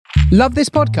Love this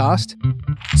podcast?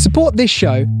 Support this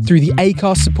show through the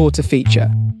Acast supporter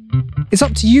feature. It's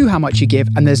up to you how much you give,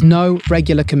 and there's no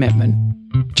regular commitment.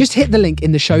 Just hit the link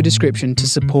in the show description to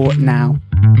support now.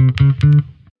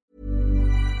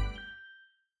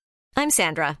 I'm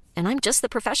Sandra, and I'm just the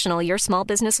professional your small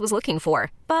business was looking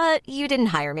for. But you didn't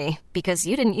hire me because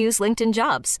you didn't use LinkedIn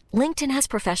Jobs. LinkedIn has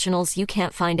professionals you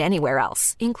can't find anywhere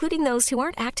else, including those who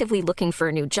aren't actively looking for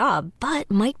a new job, but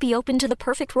might be open to the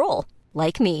perfect role,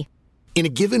 like me. In a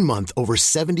given month, over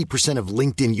 70% of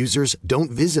LinkedIn users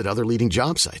don't visit other leading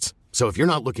job sites. So if you're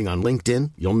not looking on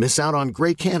LinkedIn, you'll miss out on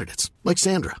great candidates like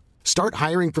Sandra. Start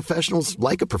hiring professionals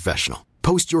like a professional.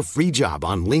 Post your free job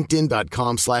on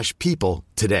linkedin.com/people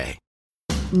today.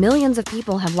 Millions of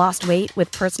people have lost weight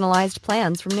with personalized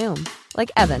plans from Noom.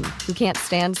 Like Evan, who can't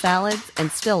stand salads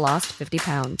and still lost 50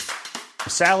 pounds.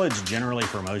 Salads generally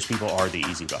for most people are the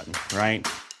easy button, right?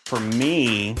 For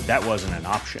me, that wasn't an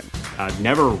option. I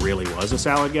never really was a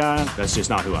salad guy. That's just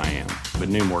not who I am. But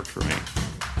Noom worked for me.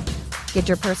 Get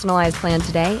your personalized plan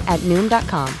today at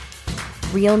Noom.com.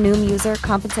 Real Noom user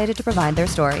compensated to provide their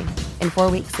story. In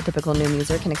 4 weeks, the typical Noom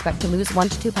user can expect to lose 1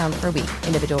 to 2 pounds per week.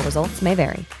 Individual results may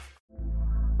vary.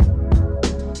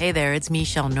 Hey there, it's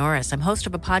Michelle Norris. I'm host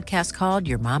of a podcast called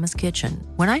Your Mama's Kitchen.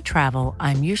 When I travel,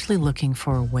 I'm usually looking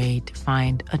for a way to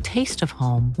find a taste of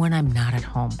home when I'm not at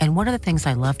home. And one of the things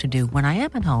I love to do when I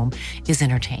am at home is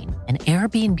entertain. And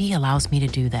Airbnb allows me to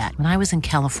do that. When I was in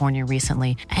California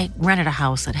recently, I rented a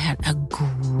house that had a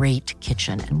great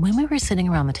kitchen. And when we were sitting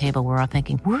around the table, we're all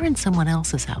thinking, we're in someone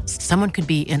else's house. Someone could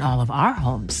be in all of our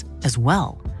homes as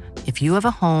well. If you have a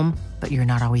home, but you're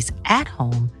not always at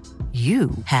home,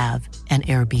 you have an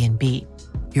Airbnb.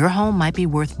 Your home might be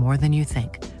worth more than you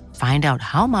think. Find out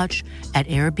how much at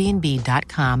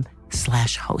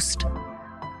airbnb.com/host.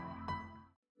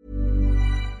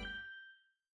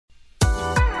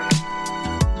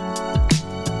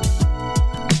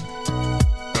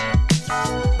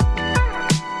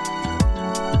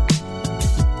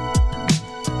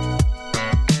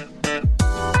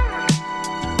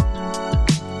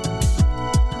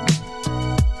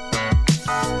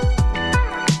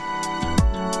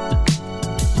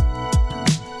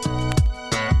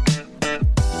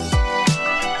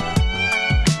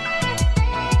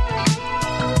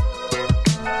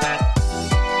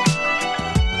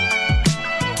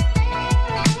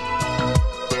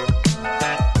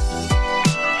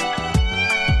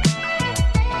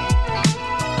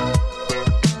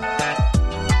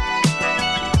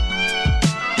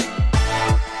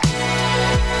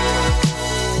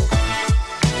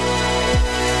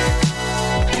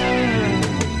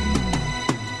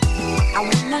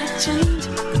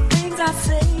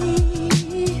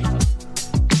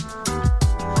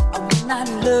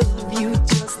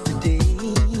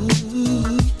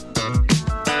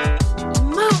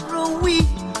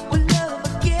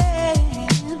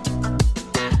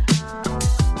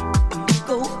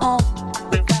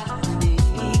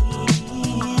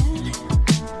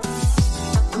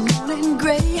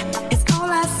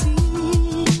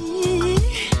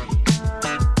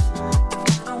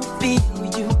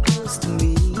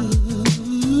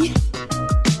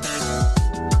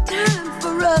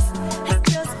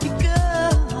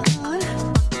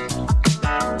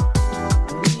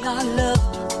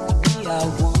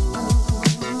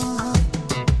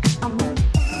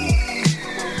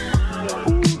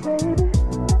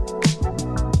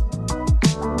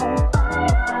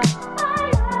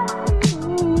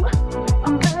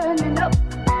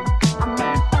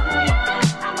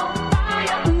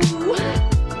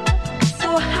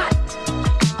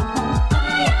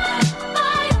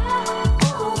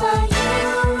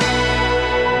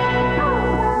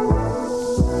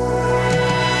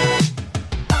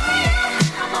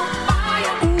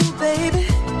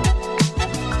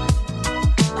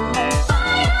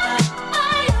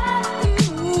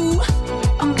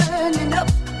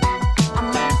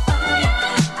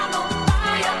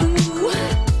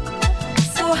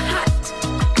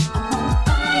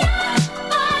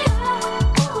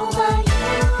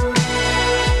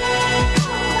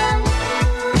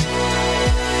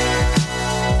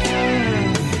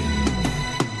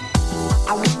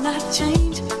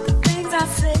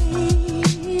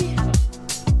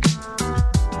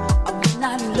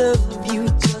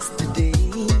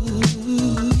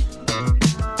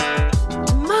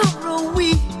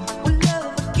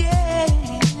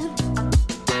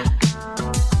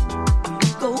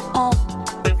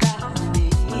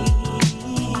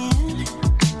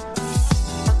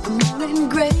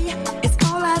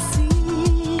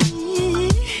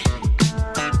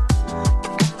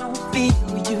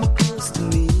 You close to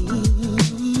me.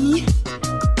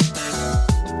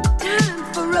 Time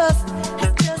for us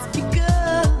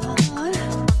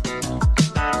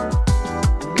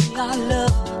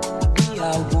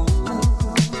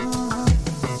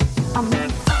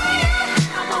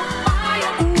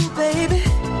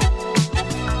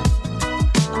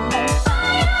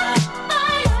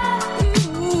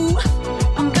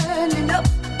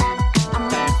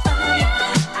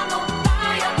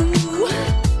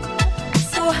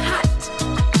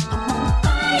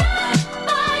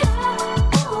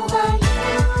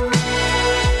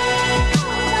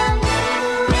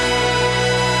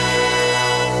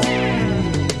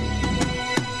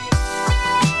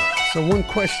So one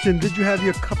question, did you have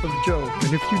your cup of joe?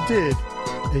 And if you did,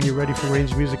 then you're ready for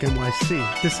Range Music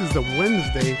NYC. This is the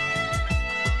Wednesday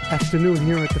afternoon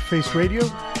here at the Face Radio.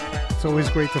 It's always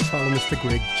great to follow Mr.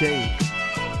 Greg J.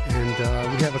 And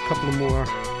we have a couple of more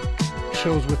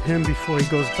shows with him before he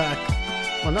goes back.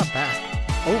 Well, not back.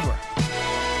 Over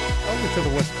to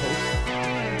the West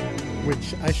Coast,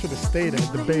 which I should have stayed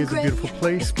at. The Bay is a beautiful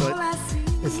place, but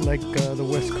it's like the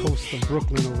West Coast of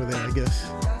Brooklyn over there, I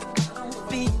guess.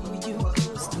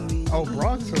 Oh,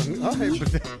 Bronx? Oh,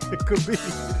 but it could be.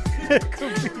 It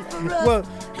could be. Well,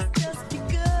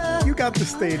 you got the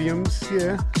stadiums.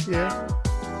 Yeah.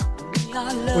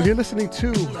 Well, you're listening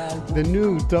to the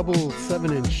new double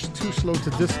 7-inch, Too Slow to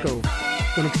Disco.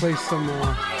 Gonna play some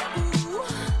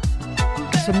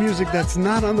music that's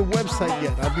not on the website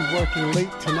yet. I'll be working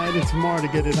late tonight and tomorrow to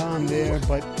get it on there,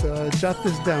 but jot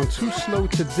this down. Too Slow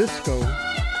to Disco.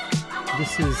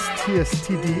 This is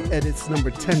TSTD Edits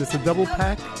number 10. It's a double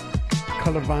pack,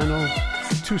 color vinyl,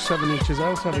 2 7-inches. I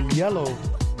also have a yellow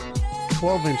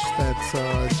 12-inch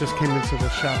that just came into the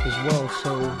shop as well.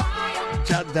 So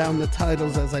jot down the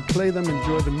titles as I play them.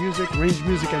 Enjoy the music. Range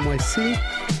Music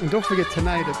NYC. And don't forget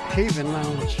tonight at Haven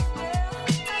Lounge,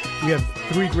 we have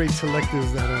 3 great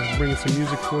selectors that are bringing some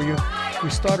music for you. We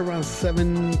start around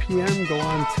 7 p.m., go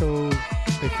on till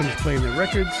they finish playing their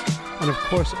records. And of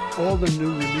course, all the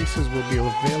new releases will be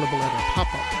available at a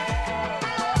pop-up.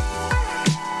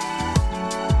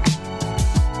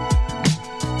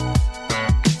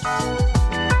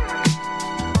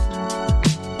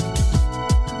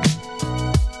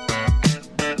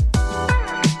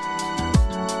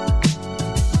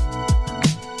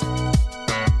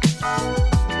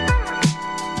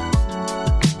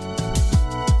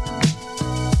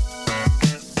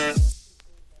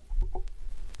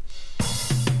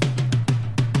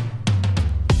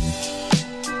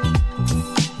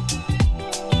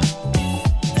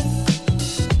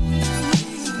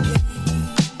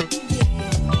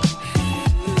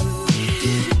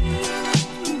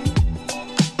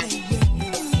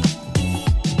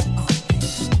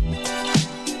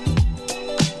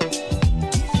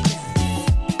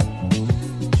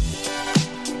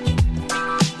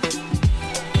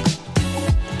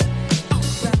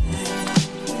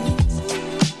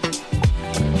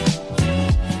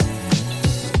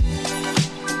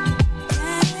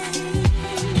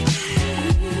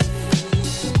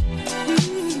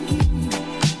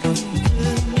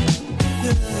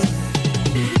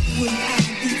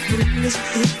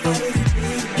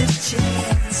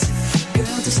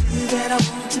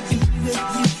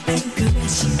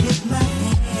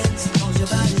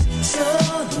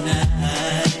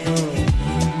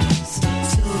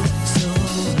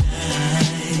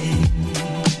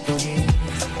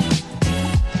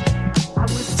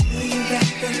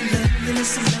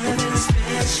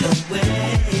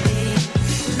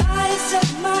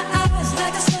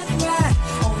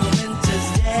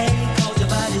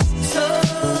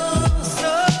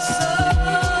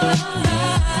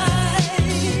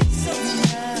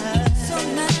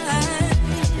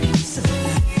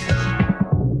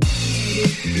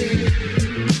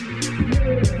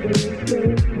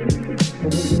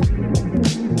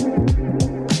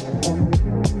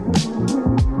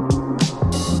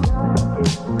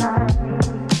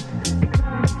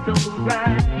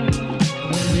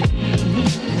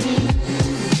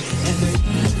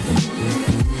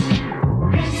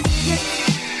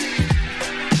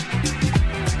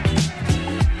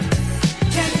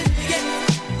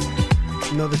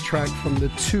 Track from the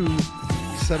 2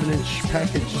 7-inch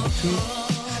package, Too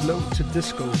Slow to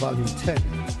Disco, Volume 10. I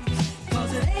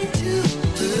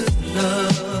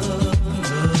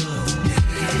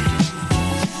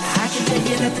can tell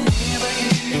you that the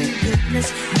never-ending goodness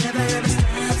never ever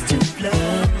stops to flow.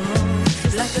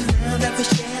 It's like the love that we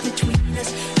share between us.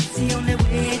 It's the only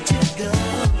way to go.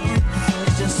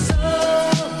 It's just so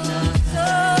nice, so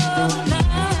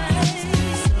nice,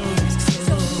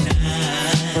 so nice.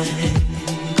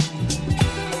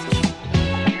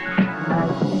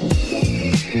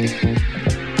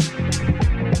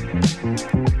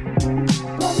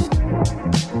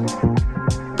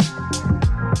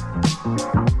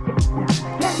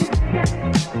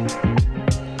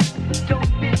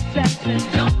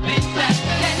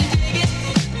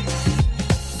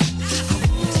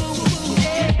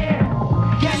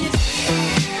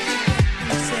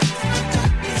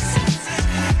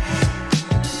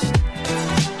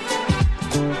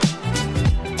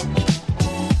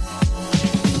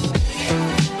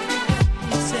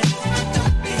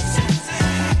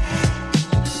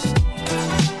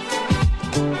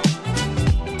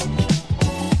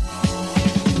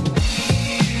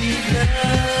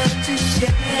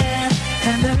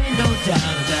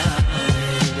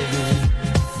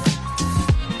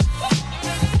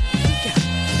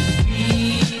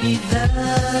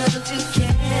 love to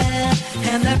care,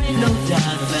 and there ain't no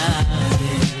doubt about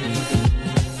it.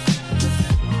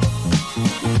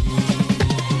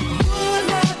 Would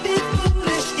I be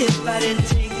foolish if I didn't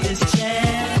take this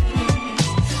chance?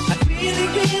 I really,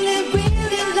 really,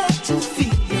 really love to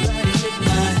feel your body with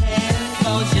my hand.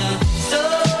 'Cause you're so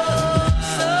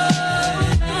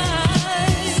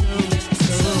nice,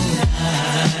 so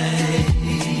nice.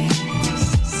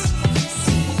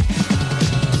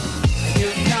 You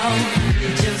know,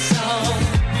 it's your song,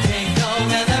 can't go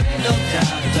where there ain't no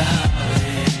doubt about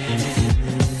it.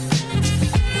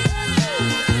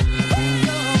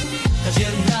 'Cause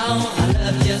you know I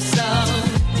love you so,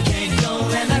 you can't go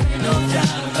where there ain't no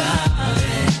doubt about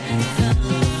it.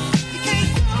 You can't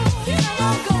go, you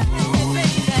don't go,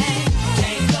 baby.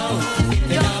 Can't go if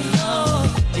you don't know.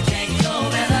 You can't go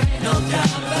where there ain't no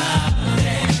doubt about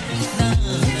it.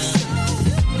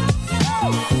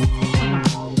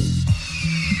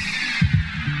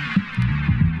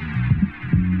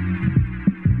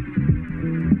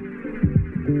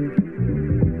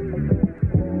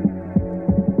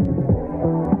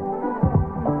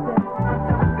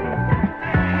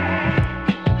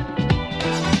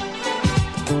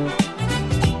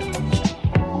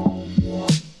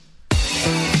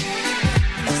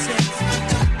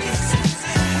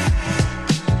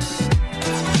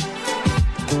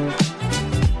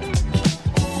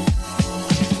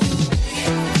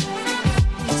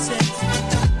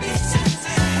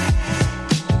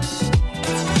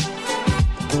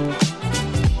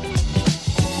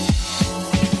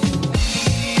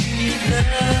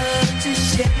 Love to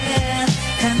share,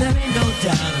 and there ain't no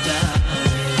doubt about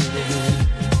it.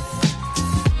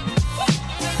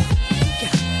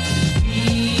 We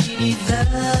need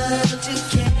love to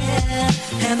care,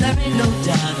 and there ain't no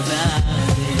doubt about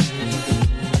it.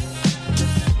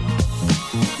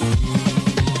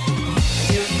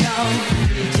 You know,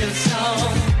 it's your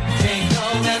song, can't go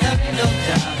where there ain't no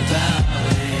doubt about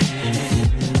it.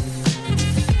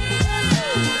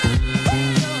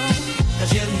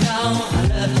 'Cause you know I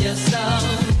love you so,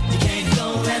 you can't go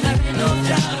where there ain't no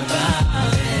doubt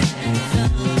about it. You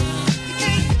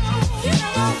can't go, you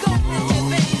don't go,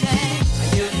 baby.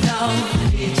 You know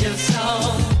it's your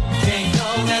song, can't go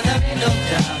where there ain't no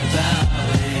doubt about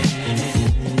it.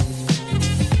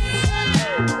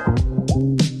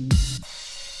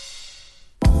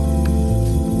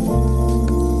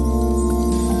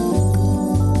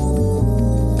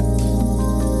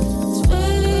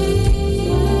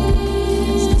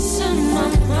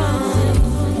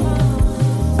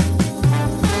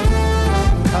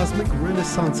 Cosmic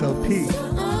Renaissance LP.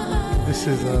 This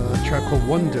is a track called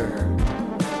Wonder.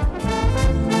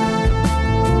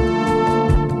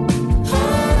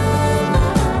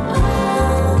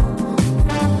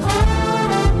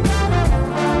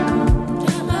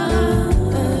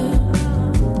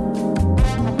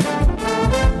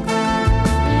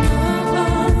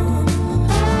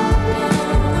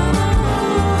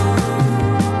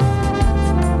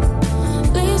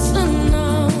 Listen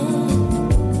now,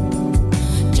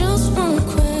 just one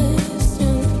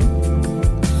question.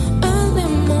 Early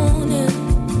morning.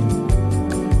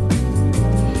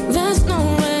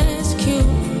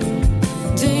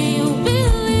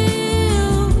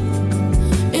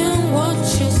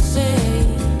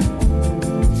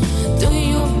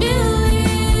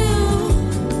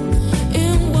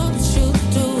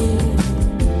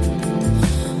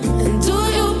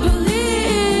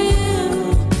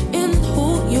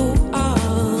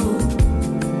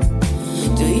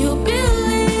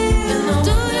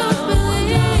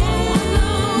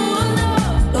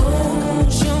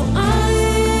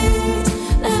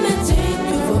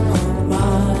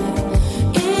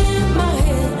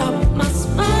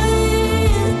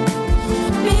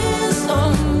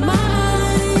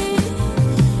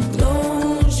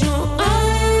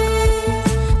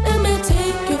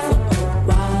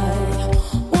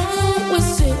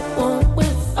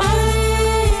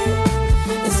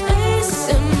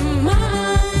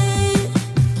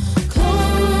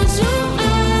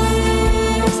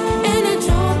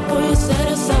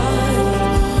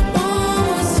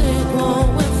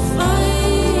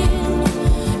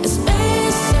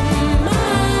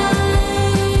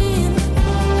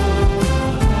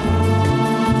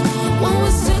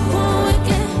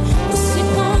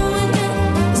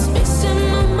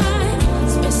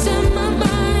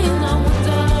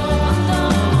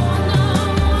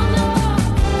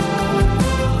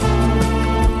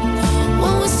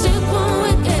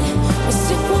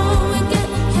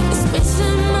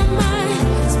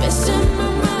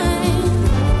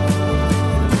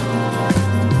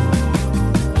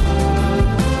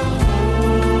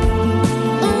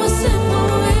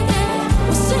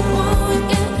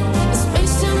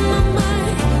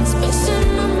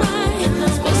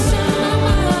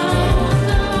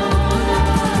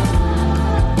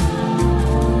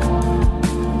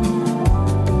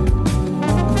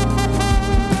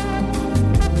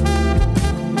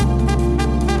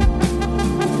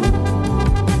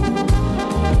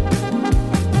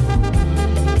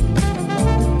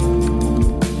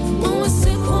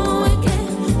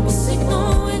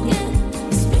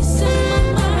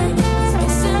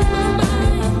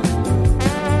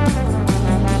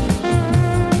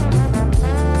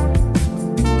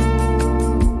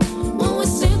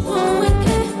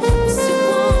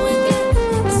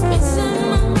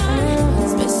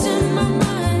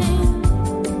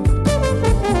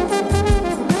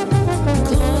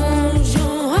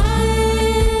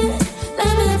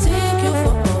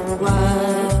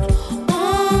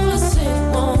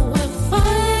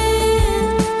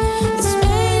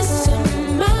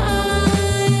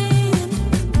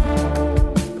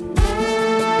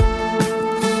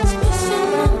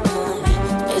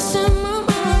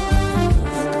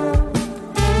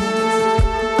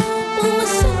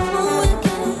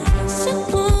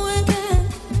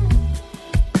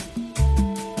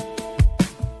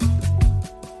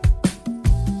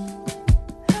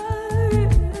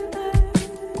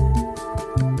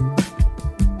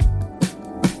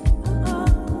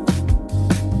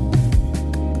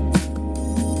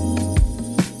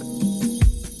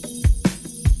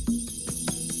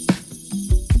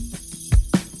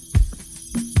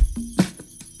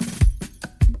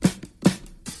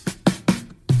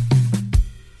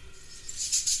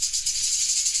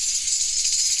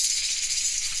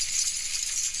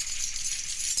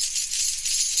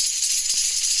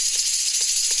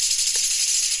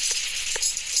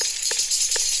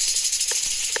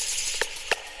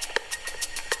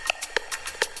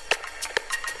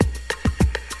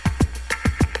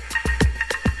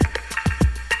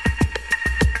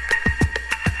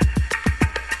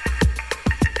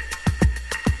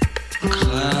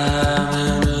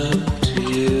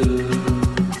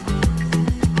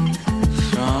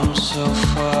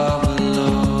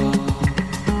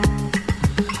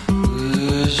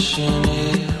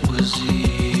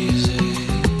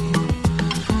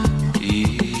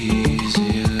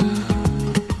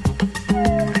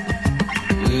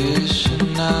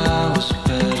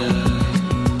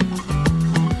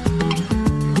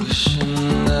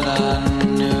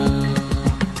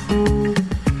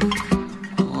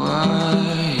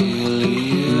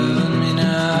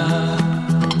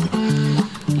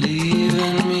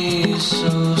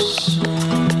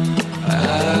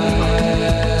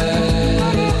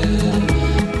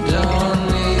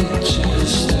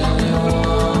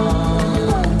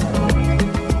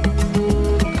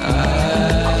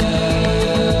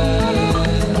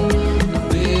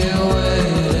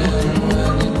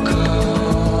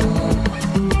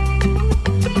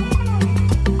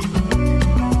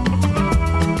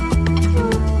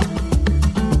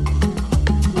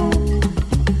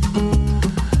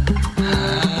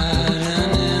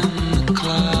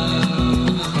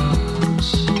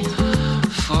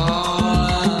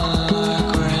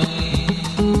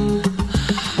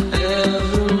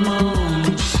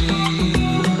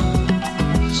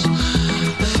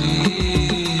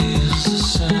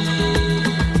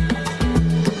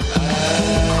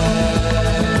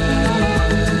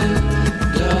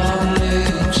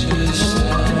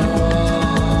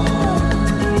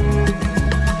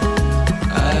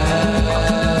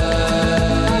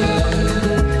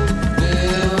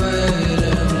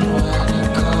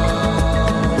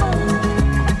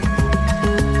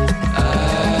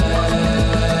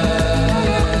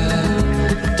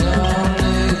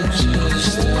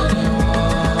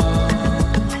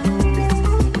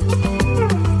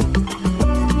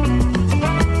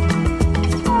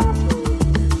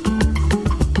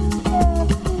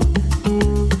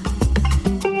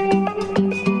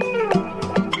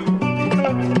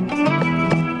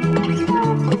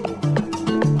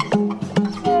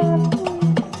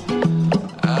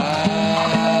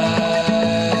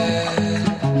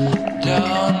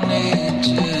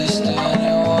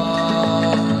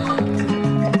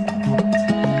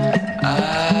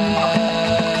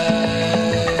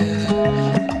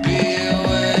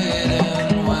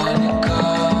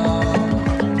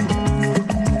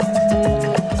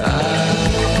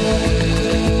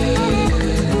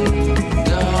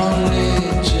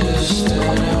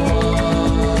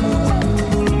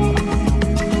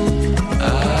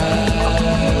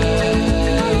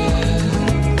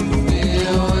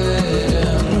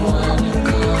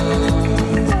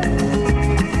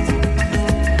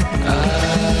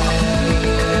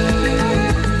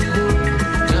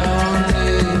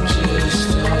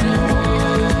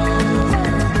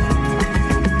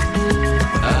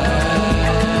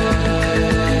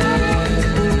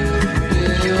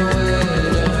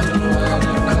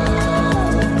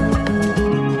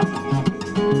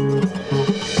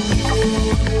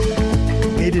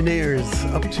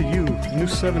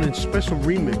 7-inch special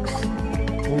remix,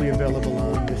 only available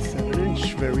on this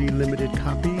 7-inch, very limited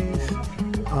copies.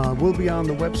 Will be on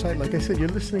the website. Like I said, you're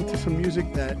listening to some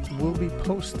music that will be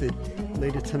posted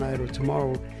later tonight or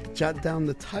tomorrow. Jot down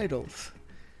the titles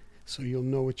so you'll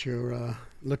know what you're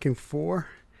looking for.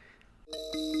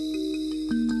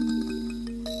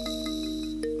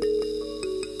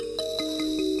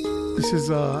 This is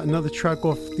another track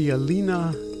off the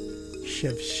Alina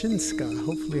Shevchinska.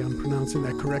 Hopefully I'm pronouncing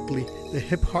that correctly. The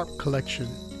Hip Hop Collection.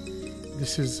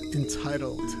 This is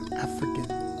entitled African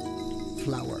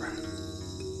Flower.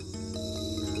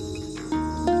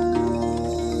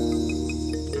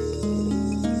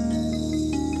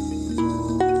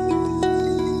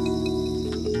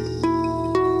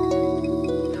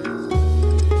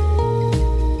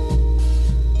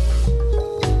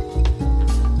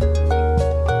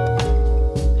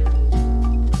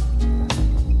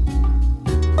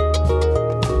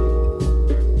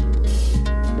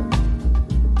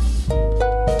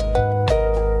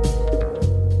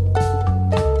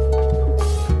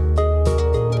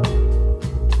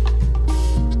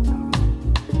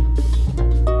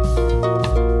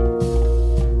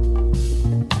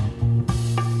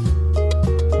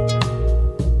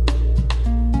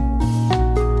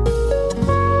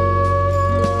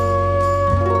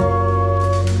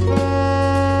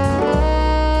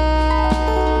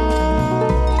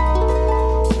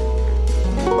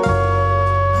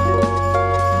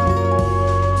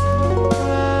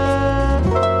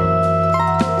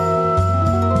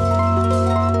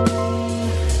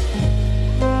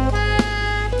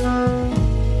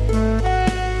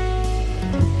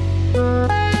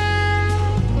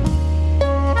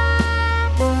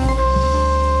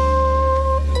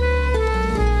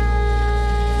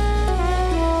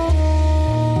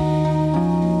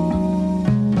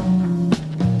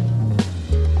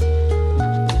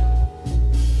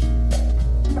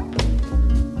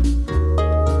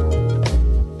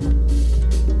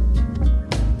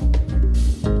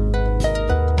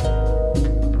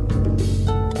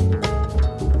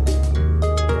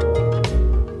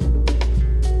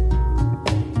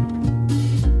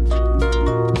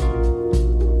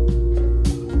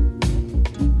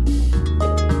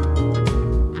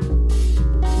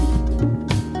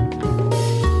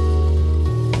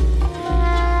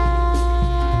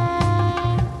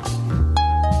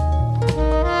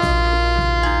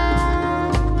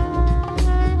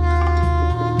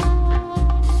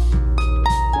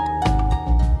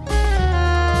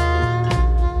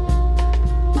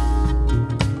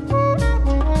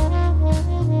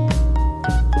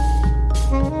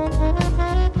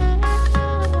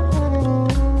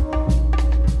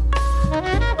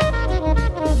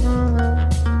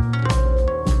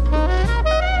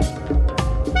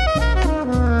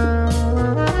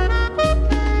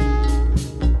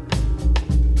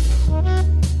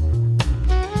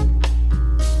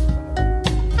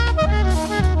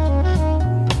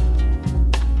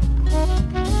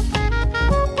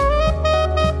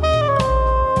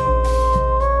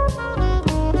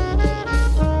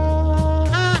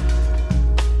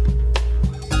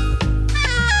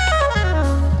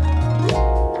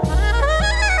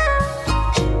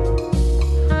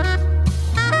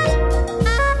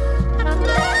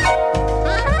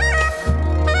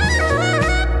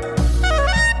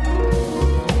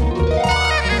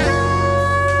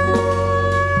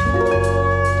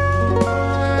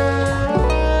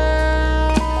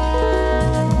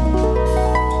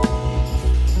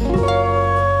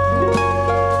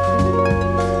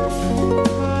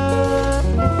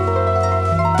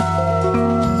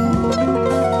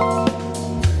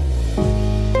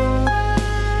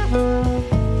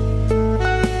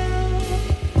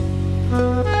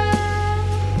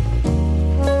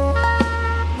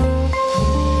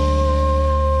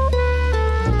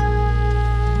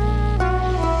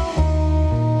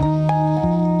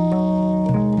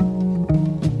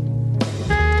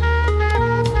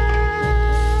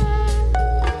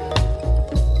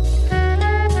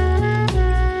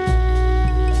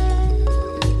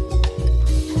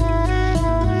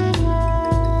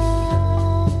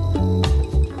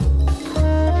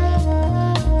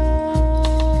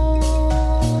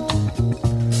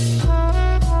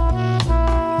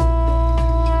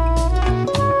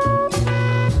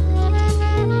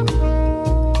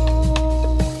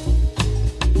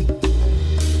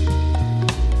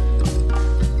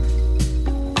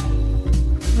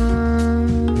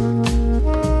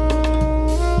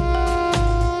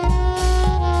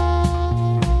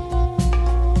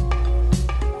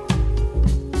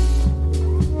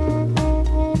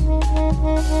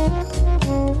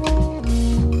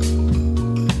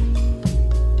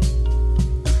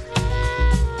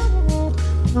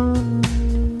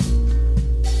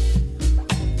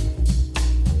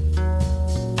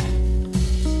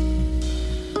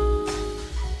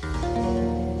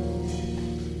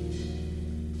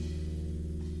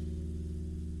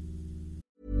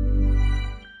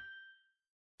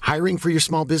 Hiring for your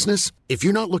small business? If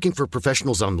you're not looking for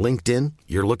professionals on LinkedIn,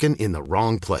 you're looking in the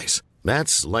wrong place.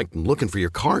 That's like looking for your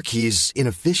car keys in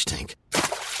a fish tank.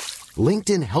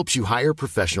 LinkedIn helps you hire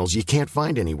professionals you can't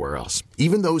find anywhere else,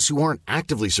 even those who aren't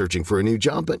actively searching for a new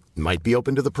job but might be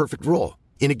open to the perfect role.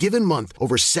 In a given month,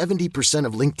 over 70%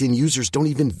 of LinkedIn users don't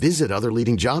even visit other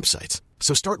leading job sites.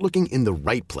 So start looking in the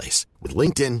right place. With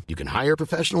LinkedIn, you can hire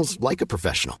professionals like a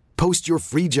professional. Post your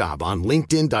free job on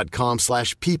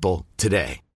linkedin.com/people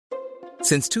today.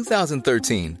 Since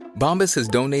 2013, Bombas has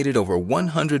donated over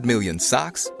 100 million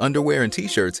socks, underwear, and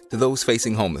T-shirts to those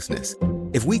facing homelessness.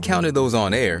 If we counted those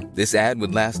on air, this ad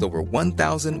would last over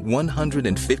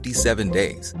 1,157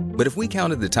 days. But if we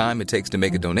counted the time it takes to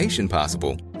make a donation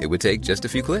possible, it would take just a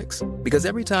few clicks. Because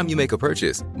every time you make a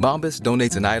purchase, Bombas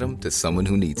donates an item to someone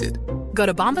who needs it. Go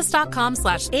to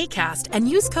bombas.com/ACAST and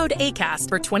use code ACAST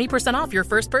for 20% off your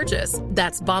first purchase.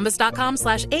 That's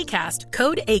bombas.com/ACAST,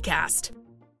 code ACAST.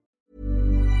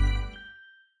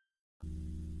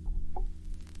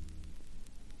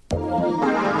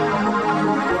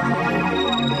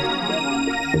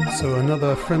 So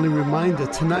another friendly reminder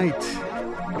tonight,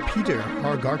 Peter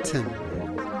Hargarten,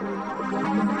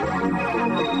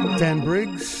 Dan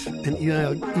Briggs, and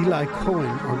Eli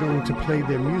Cohen are going to play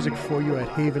their music for you at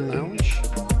Haven Lounge.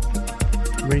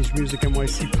 Range Music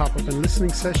NYC pop-up and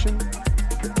listening session.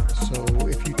 So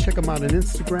if you check them out on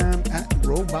Instagram at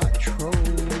Robot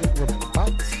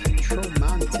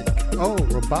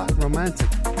Romantic.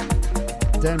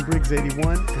 Dan Briggs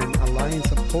 81 and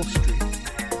Alliance Upholstery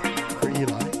for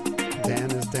Eli. Dan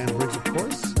is Dan Briggs, of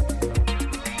course.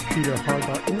 Peter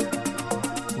Hargarten,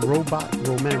 Robot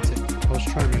Romantic. I was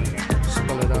trying to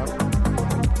spell it out.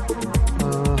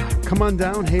 Come on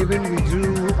down, Haven. We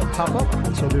do a pop-up,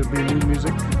 so there'll be new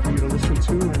music for you to listen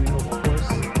to, and of course,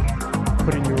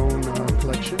 put in your own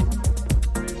collection.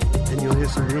 And you'll hear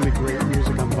some really great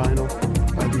music on vinyl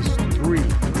by these three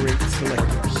great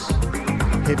selectors.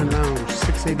 Haven Lounge,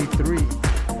 683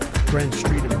 Grand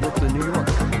Street in Brooklyn, New York.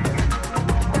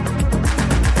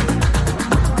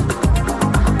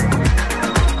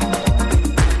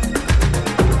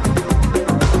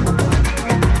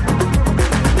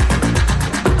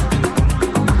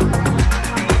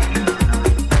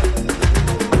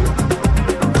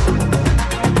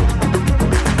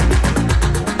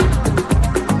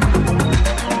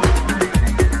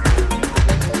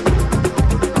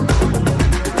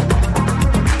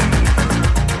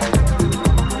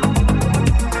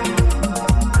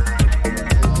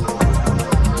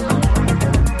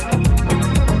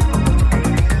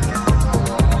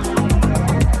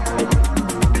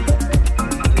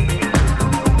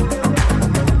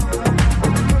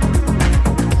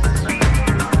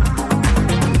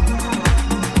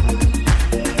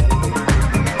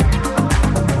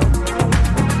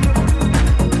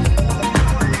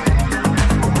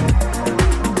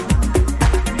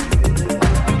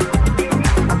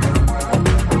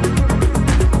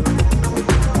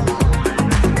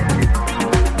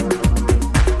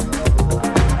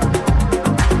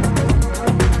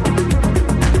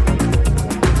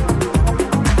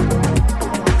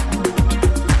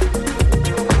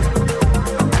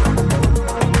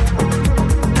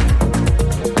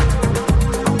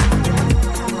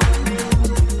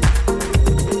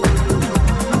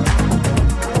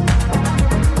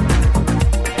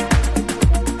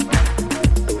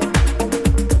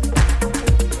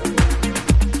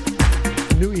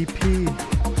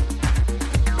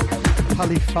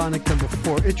 Polyphonic number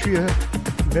 4, Itria,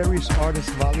 Various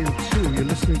Artists Volume 2. You're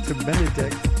listening to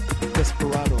Benedict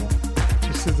Desperado.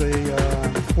 This is a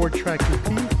 4-track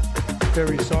EP,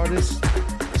 Various Artists,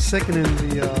 second in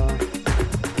the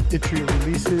Itria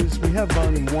releases. We have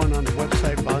Volume 1 on the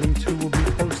website. Volume 2 will be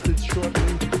posted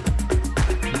shortly.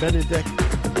 Benedict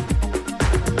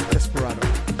Desperado.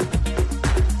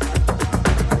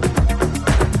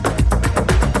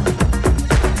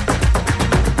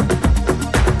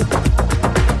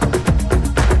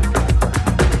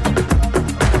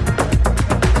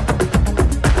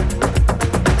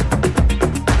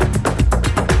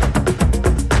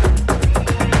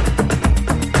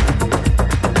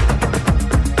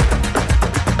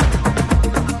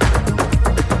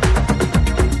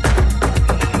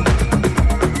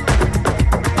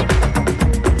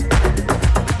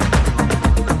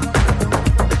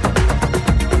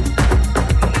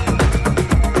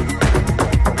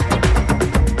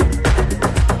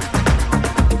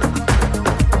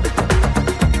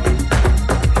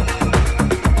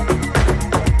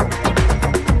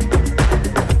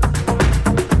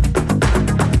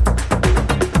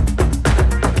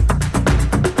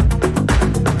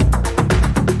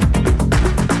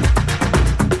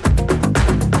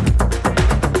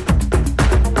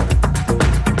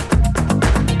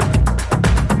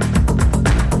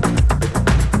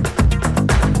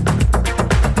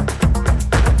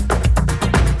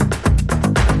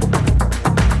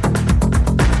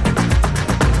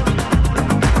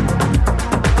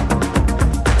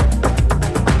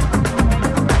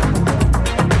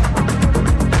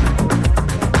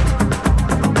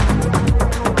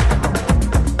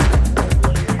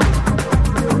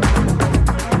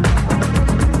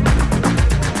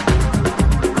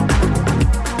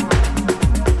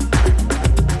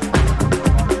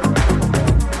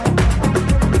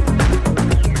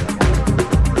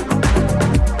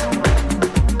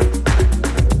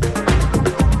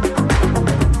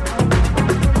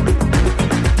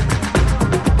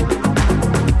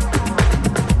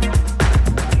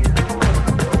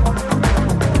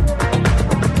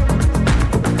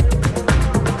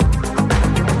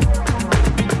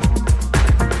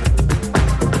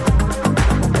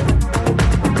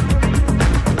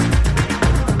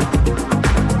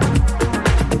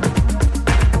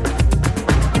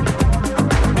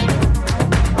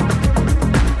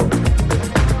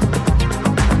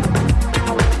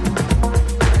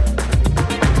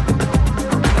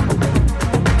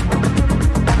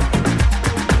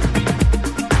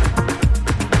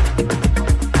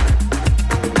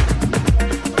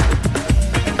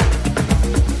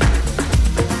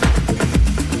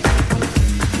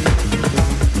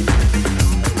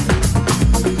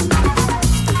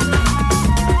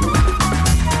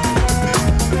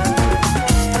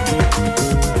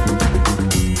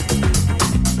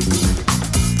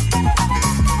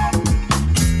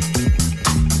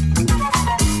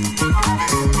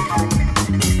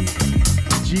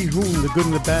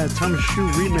 Bad Thomas Shoe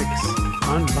remix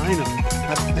on vinyl.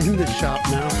 That's in the shop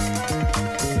now.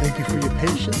 Thank you for your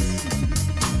patience.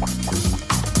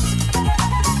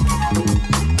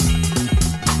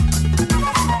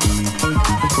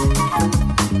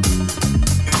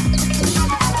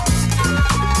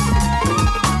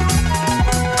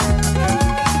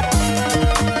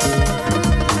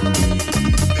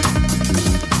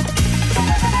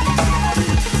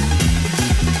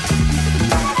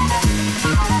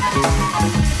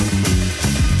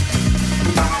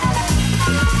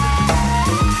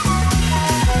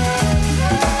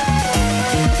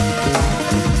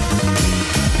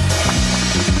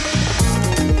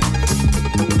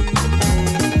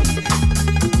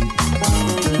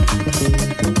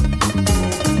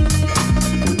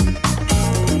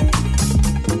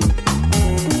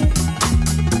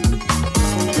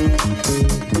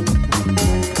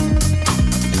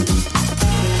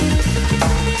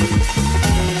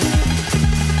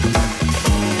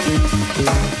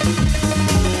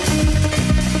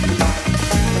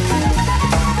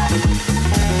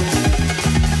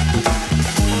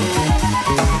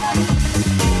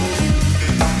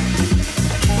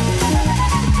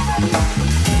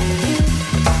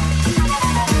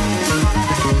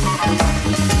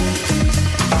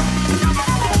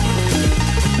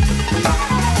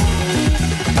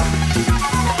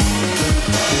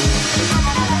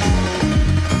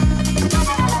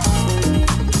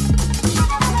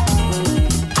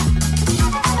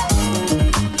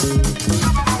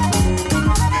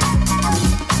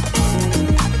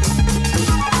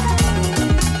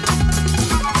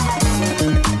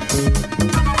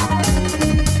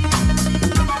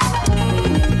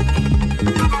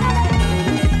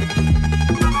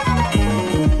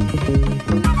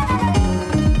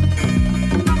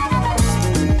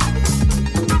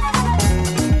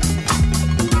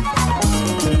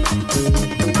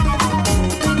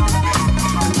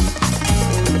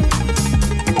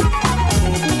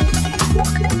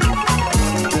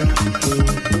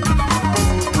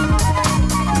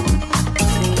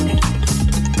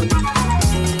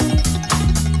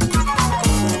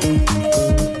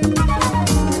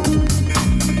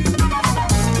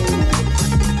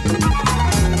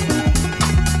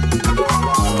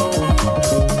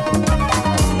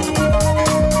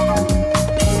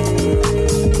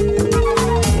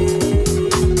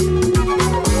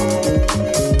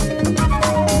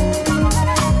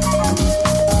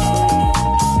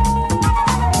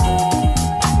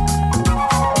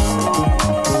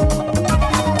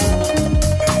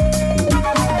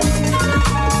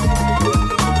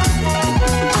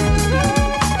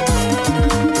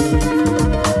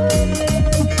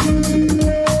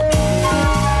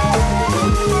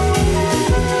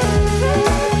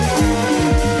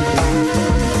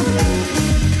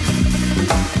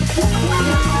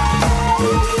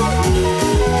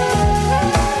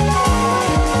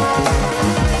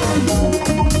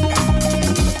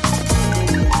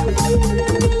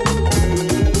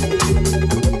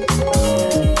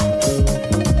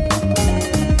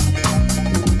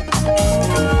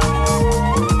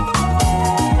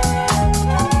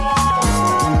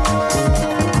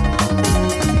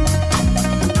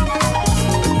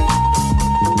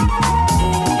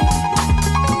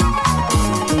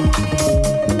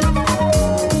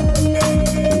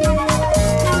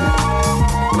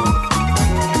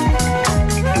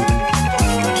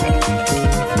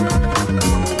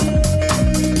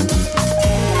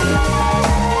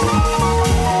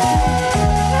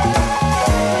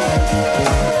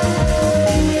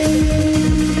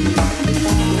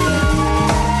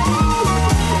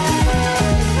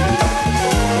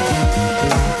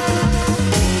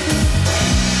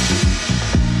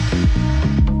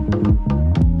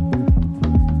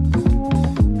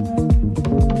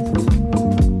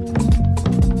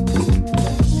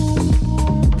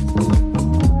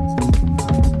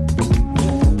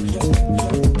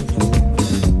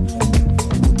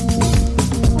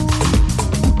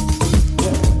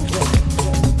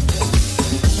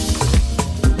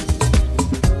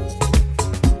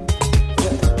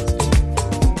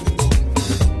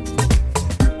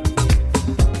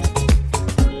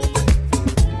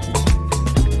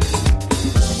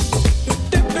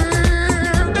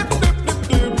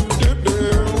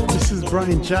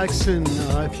 Brian Jackson,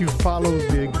 if you follow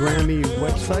the Grammy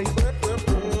website,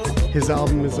 his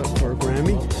album is up for a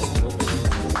Grammy.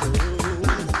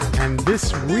 And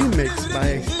this remix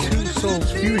by Two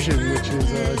Souls Fusion, which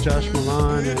is Josh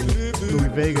Milan and Louis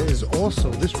Vega, is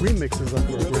also, this remix is up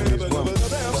for a Grammy as well.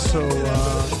 So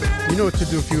you know what to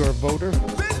do if you're a voter.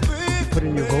 Put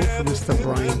in your vote for Mr.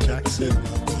 Brian Jackson.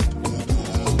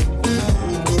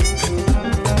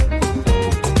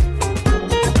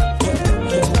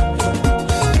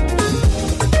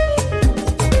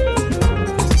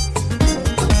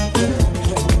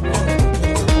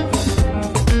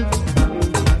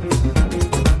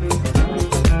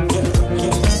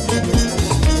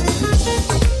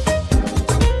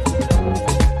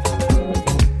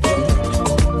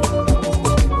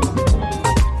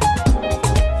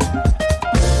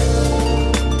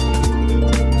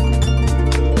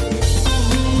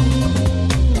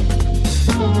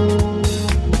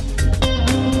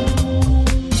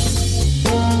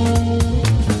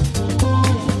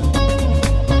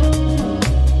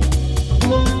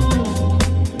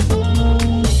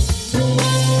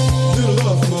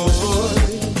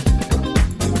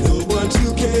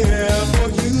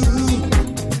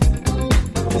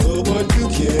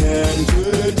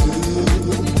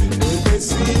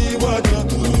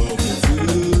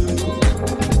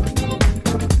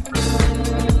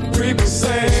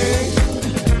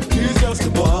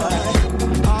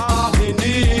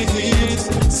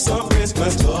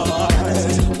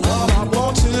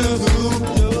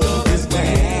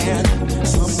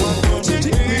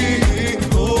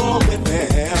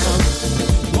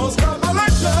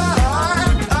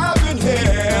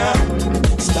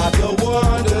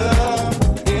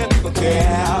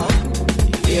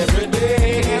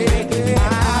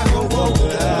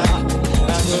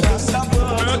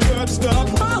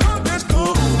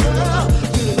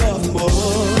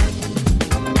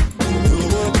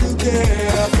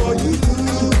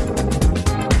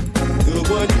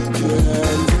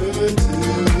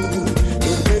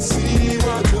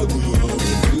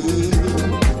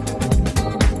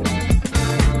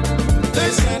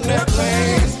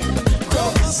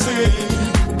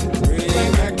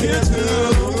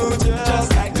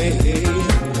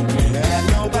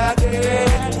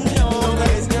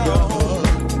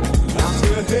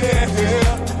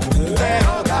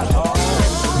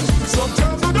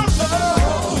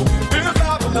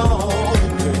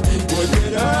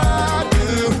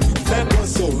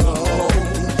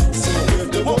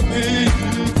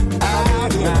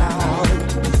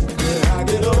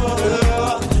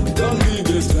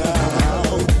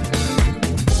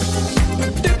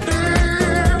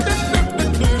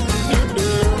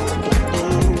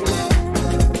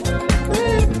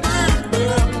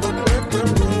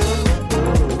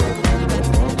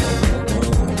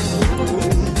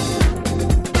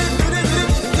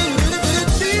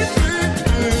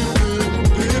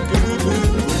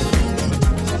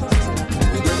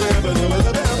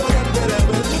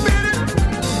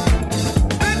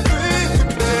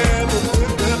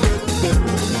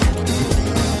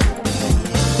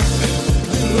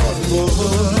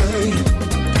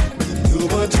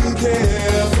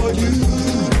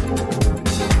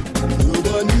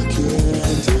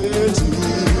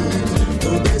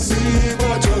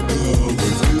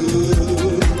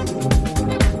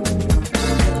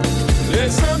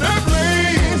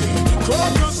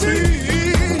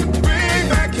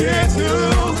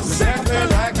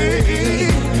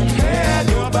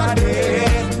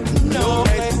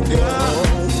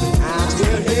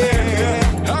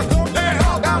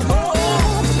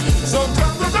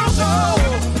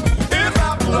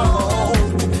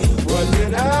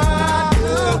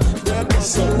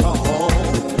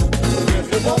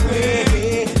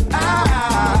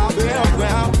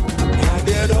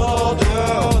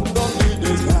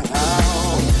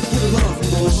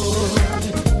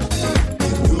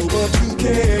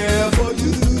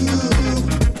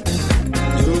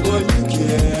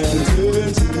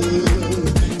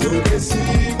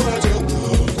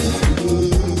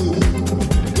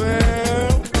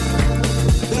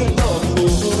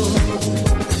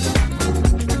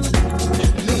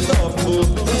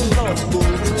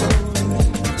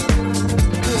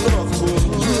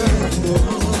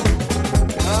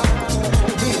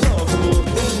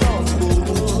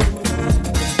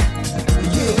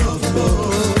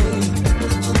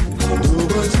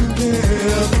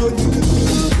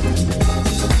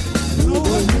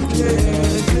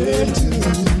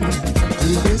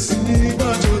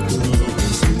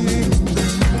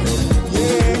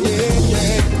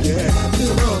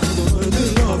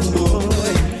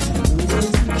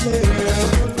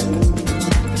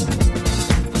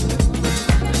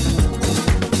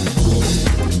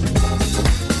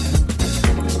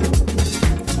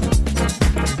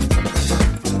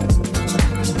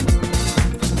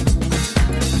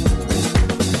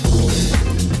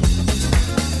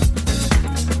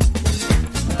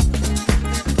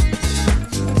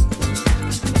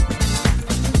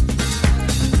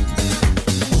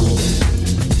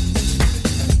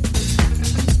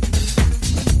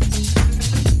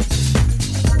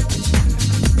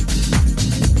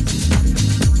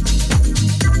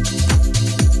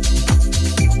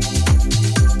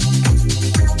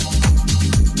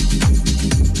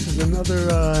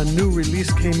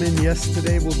 Came in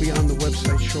yesterday, will be on the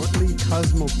website shortly.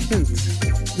 Cosmo Kint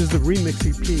is the remix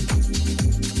EP.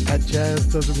 At Jazz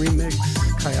does a remix,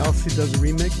 Kai Alcy does a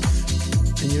remix,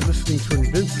 and you're listening to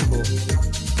Invincible,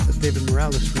 the David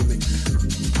Morales remix.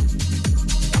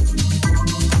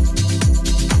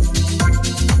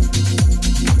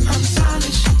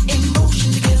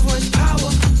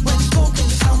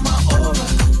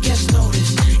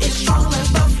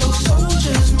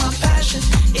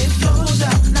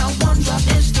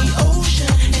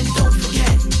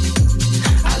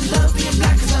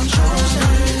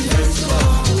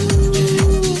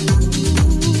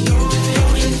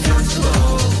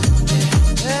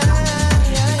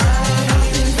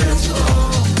 Invincible.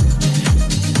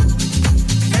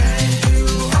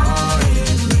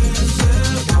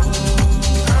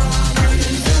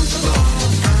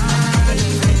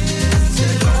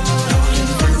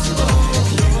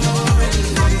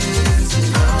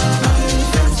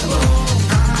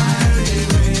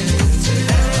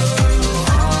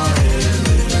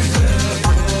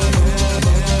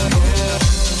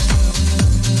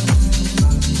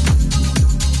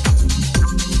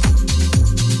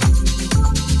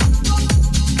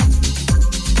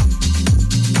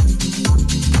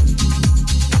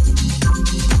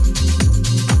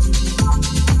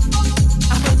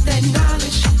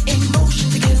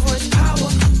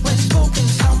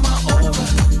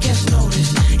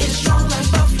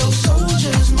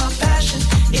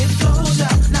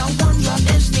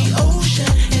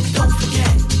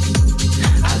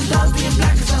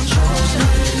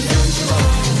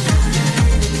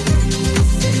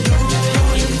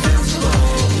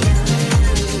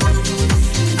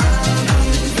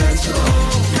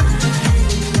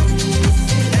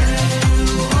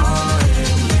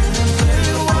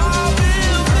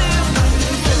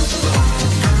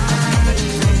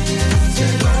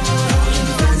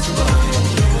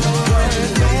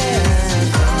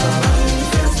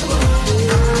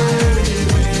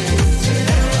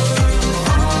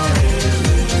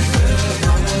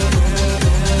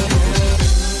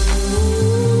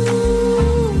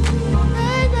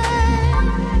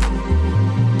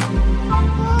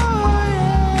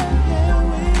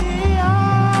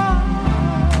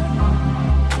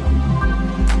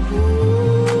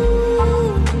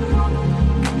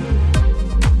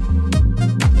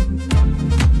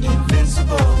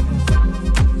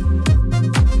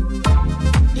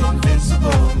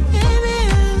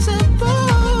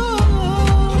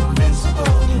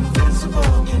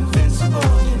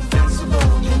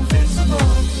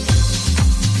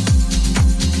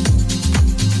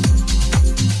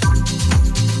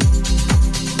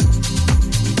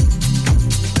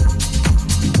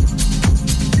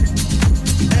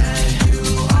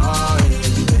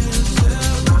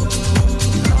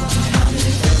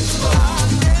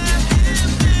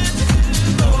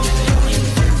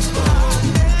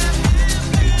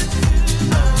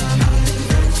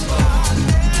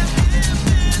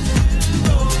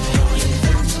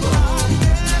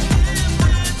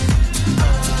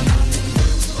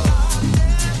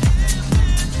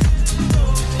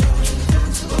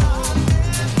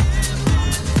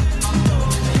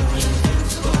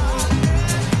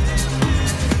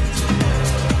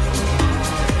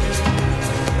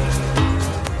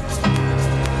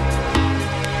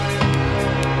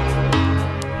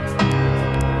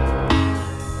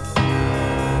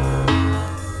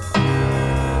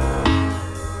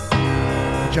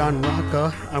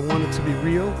 I Want It to Be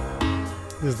Real.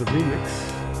 This is the remix.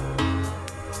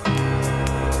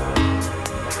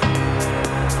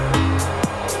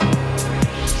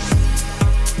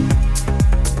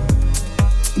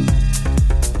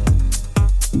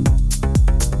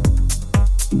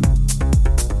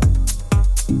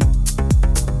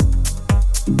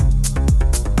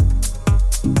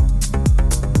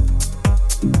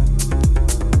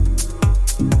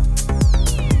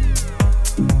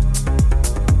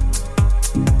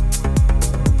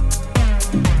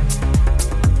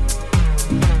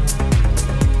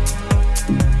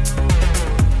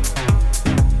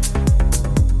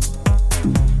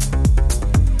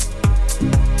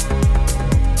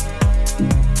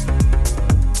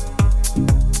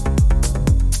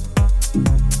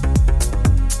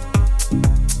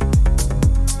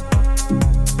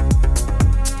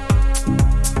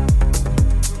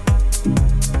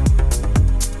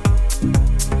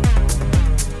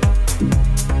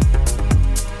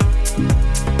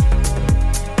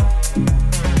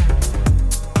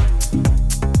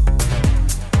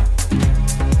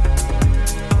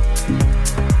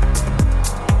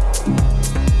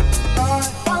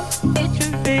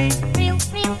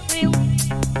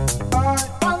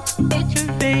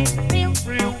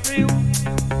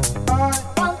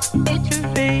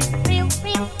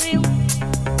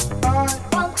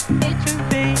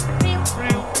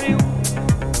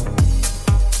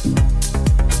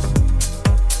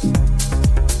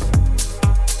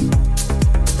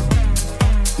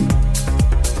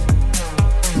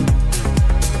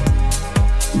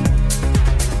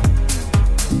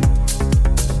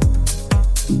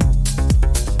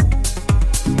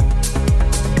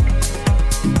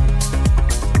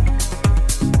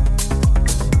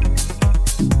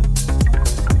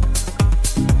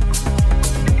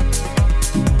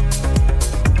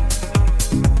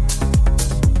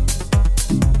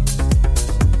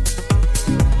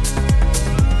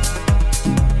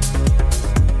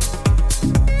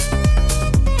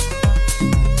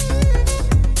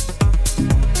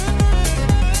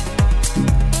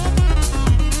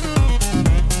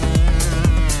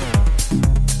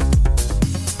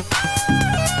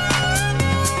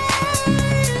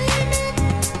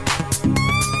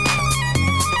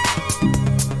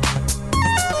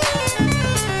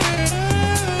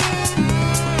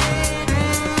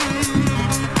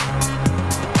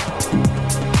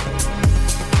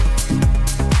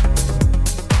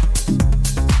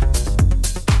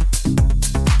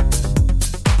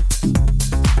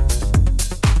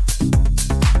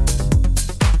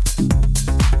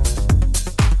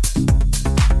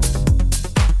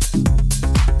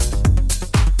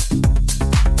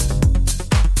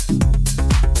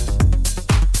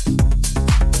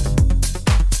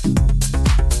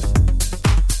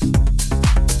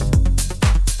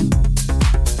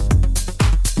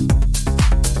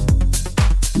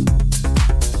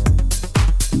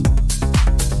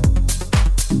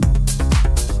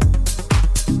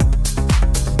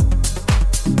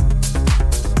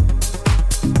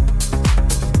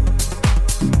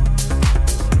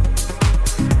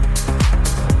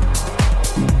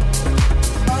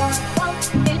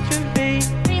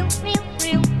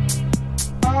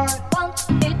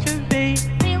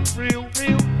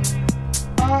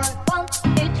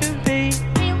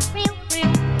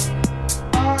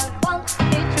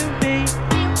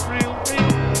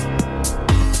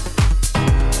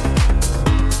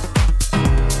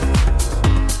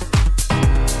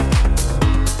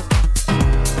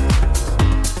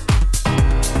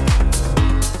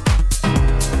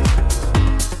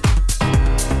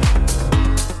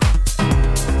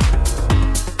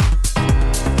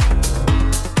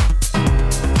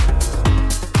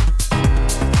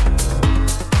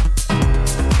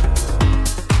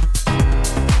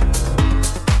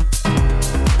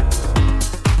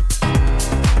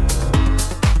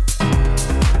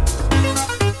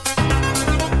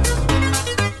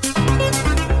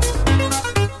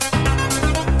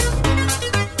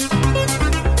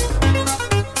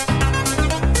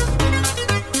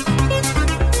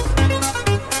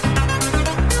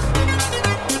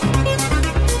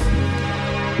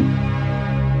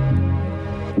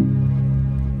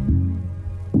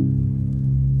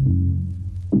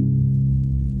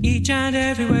 Each and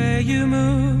everywhere you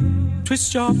move,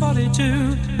 twist your body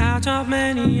to out of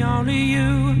many, only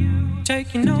you.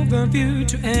 Taking overview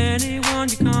to anyone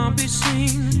you can't be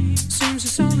seen. Seems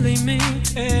it's only me.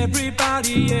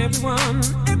 Everybody, everyone,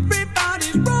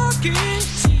 everybody's rocking.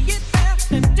 See it there,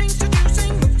 tempting,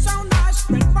 seducing, look so nice,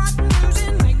 red, white, and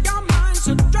losing. Make your mind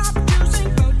so drop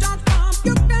producing, photons come,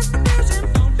 you can produce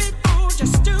it. Don't be fooled,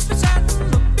 just stupid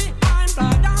certain. Look behind,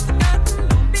 blood on the curtain.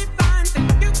 Don't be blind,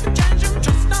 think you can change them.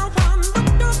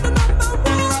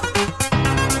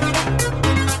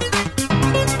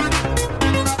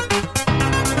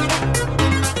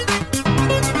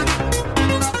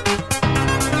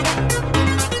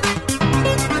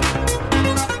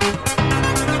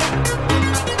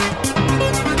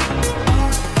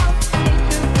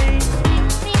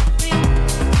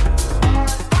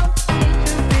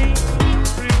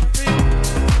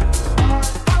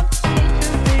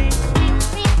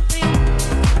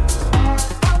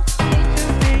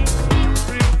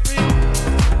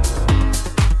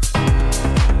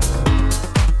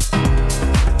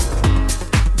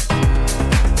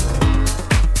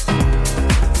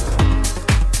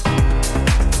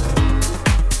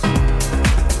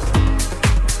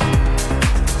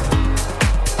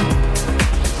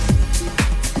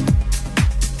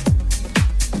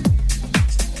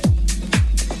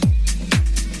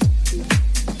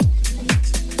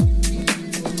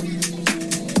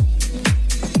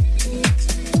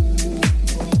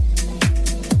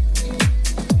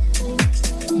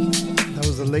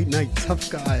 late night tough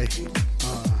guy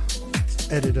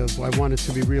edit of I Want It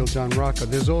to Be Real, John Rocca.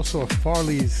 There's also a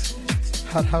Farley's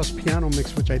Hot House piano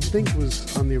mix, which I think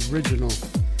was on the original.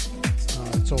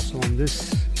 It's also on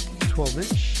this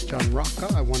 12-inch, John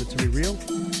Rocca, I Want It to Be Real.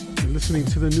 You're listening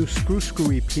to the new Screw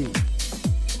Screw EP.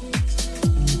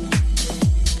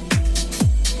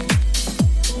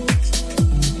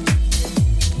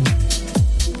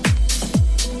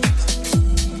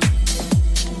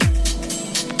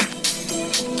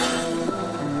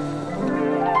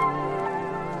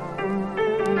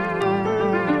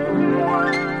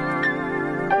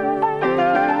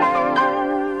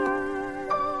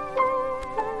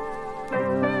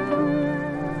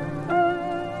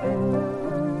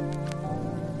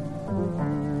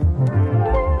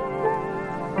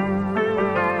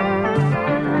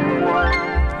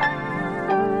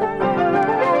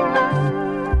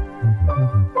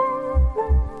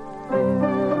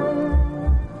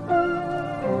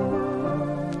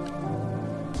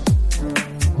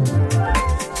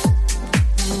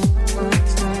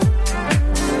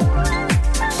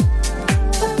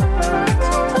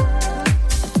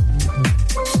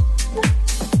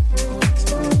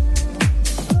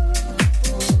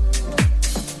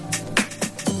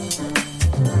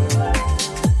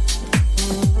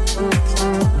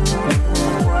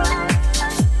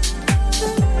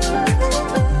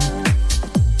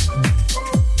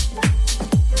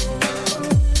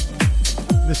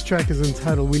 Track is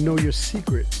entitled We Know Your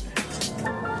Secret.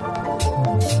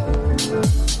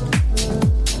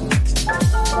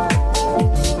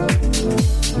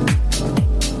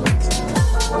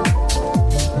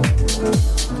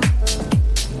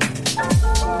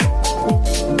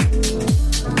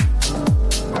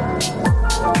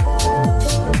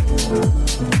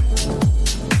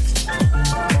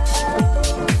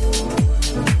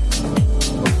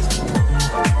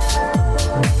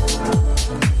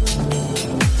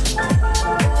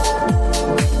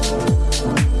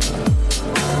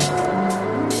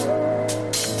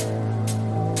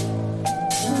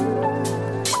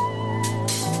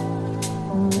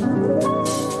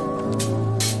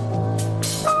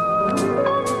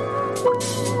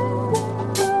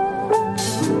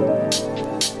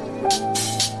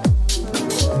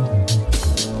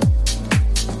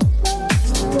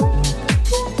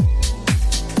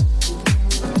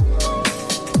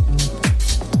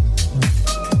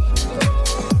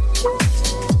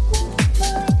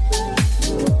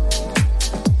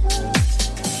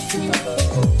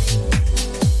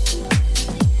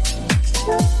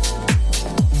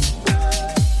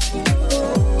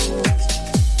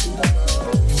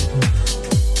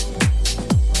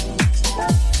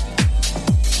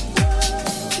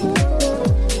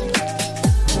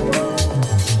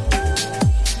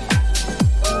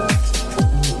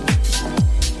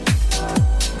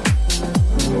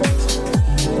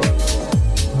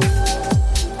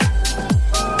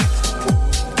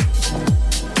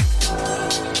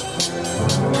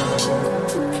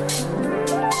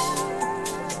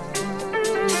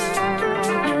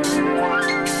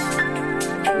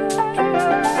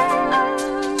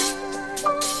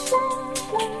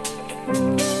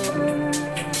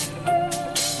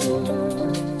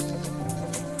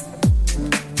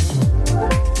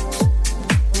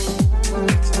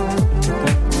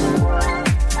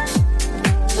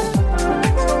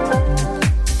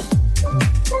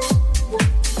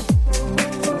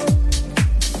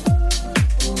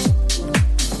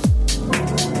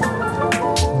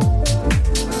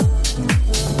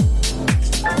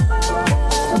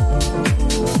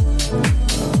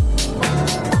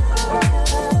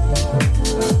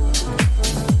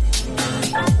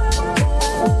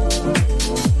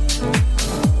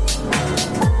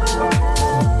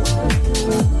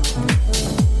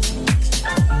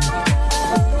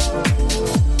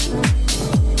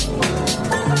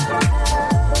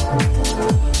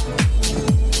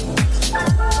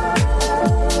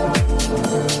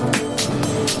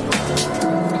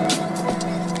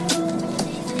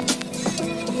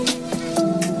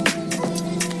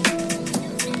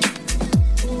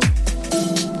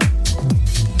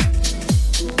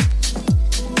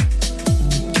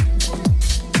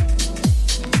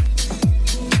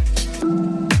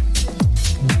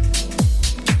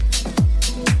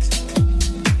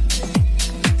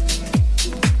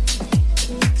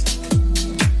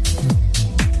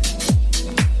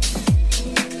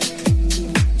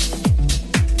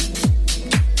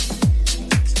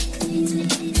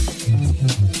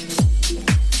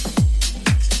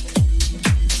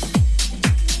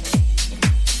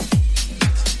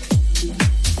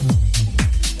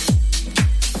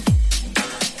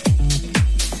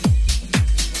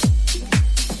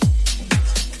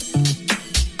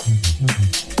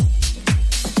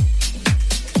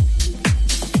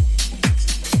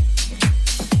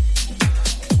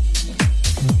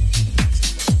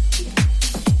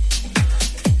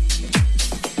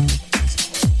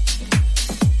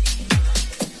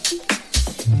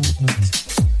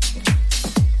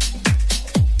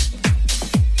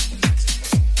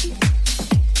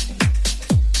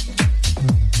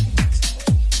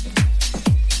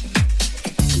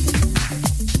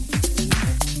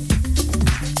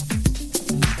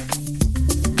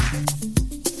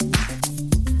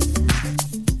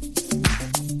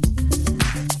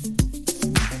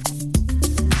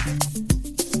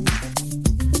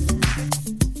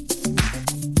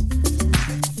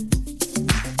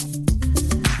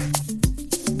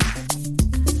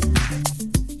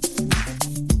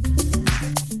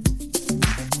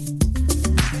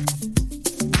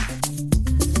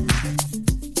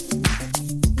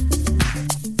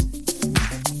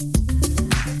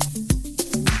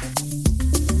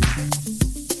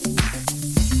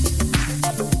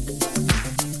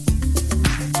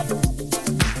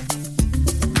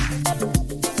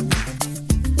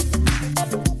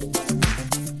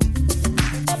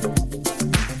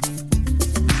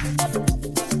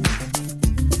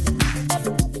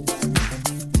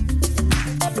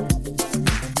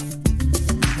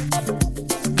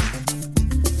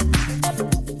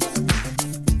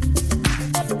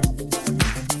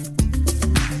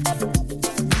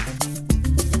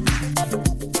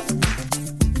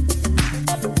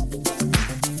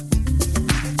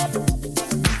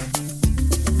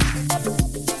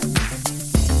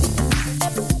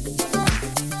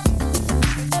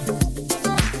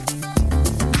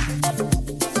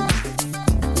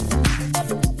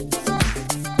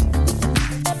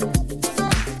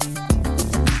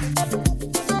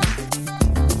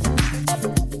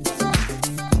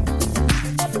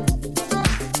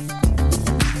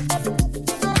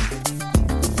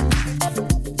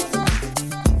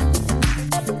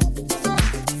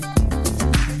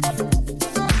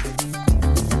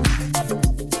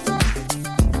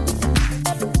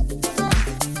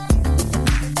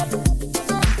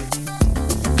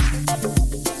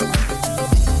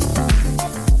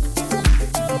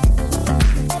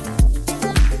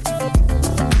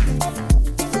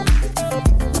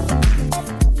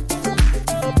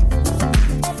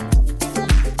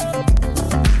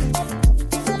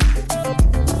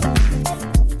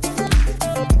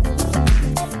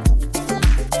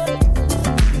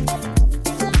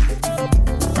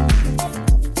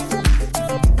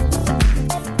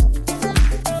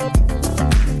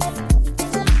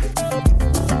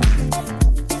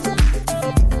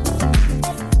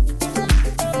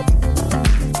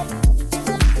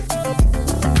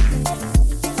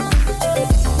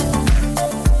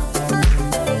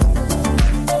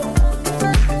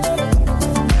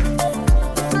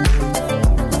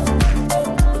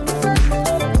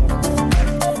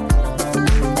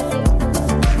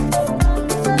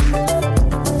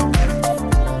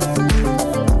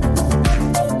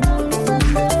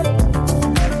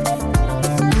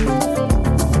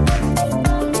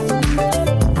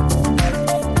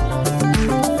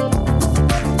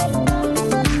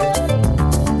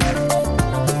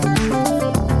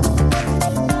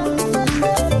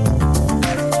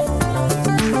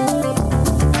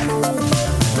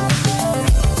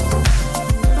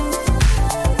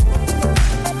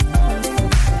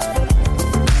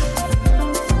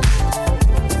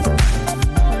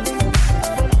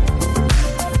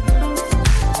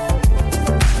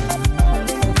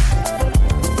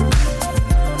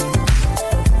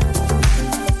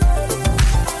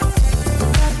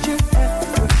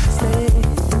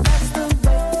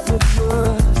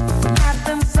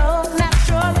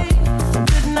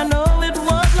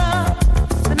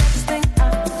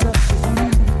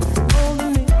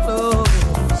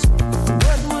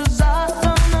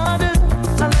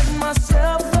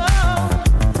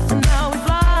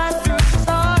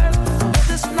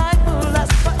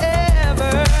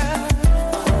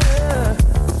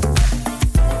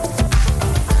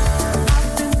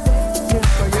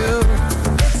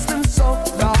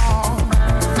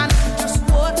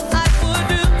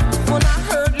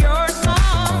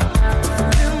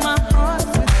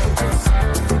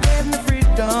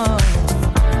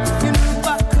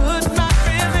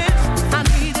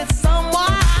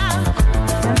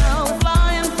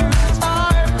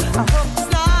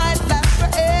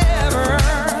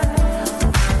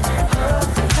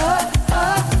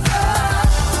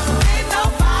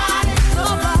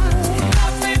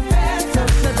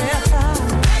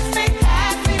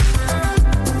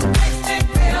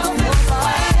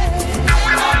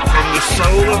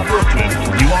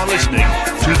 listening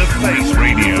to The Face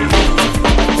Radio.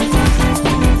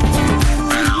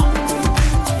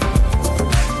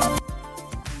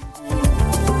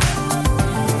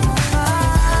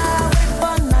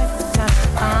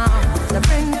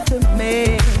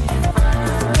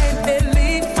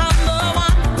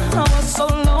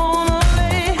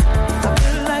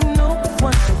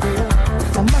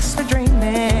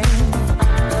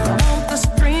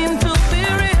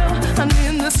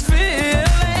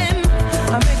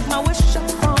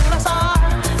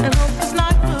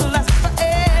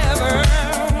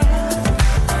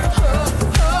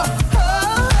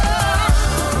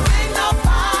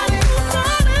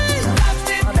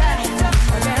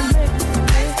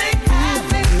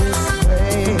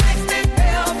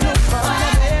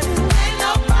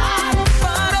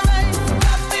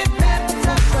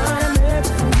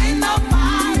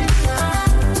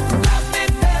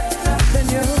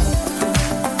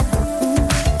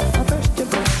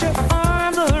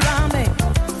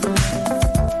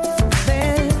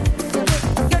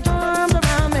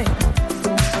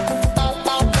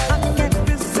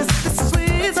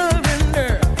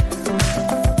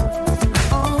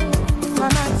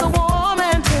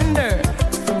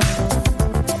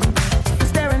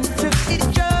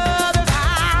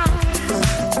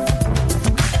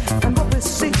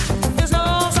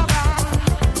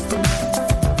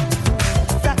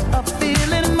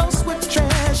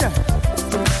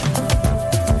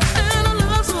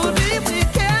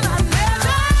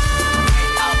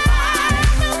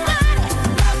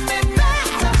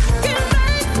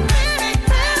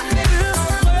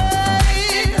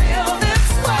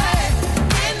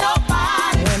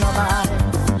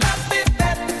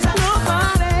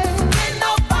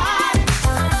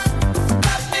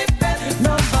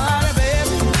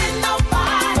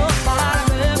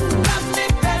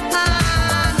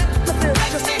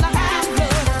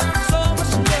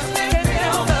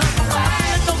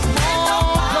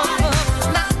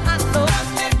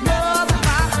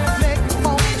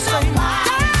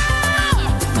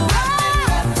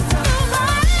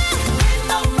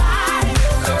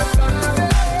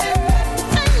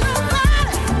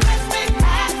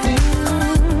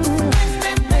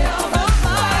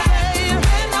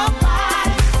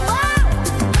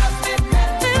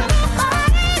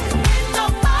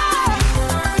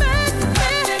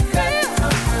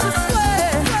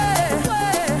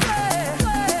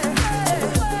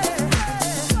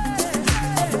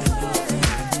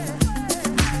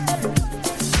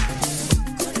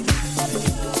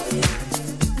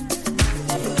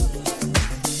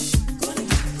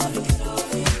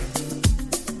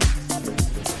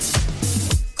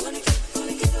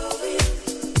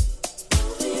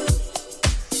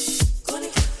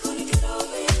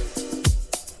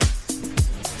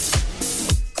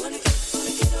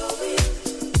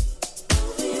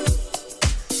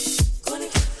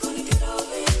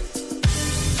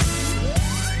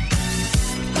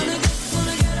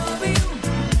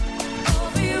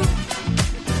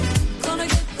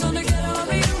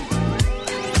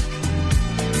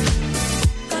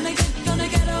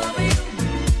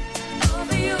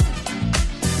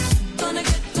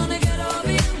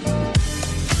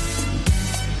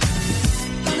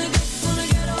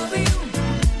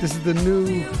 This is the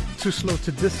new Too Slow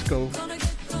to Disco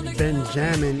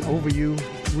Benjamin Over You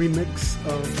remix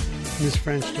of Miss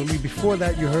French Jolie. Before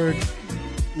that, you heard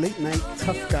Late Night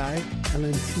Tough Guy,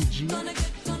 LNTG.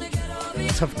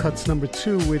 Tough Cuts number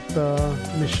 2 with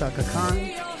Miss Shaka Khan.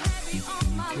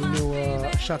 You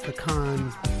know, Shaka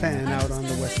Khan fan out on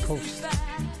the West Coast.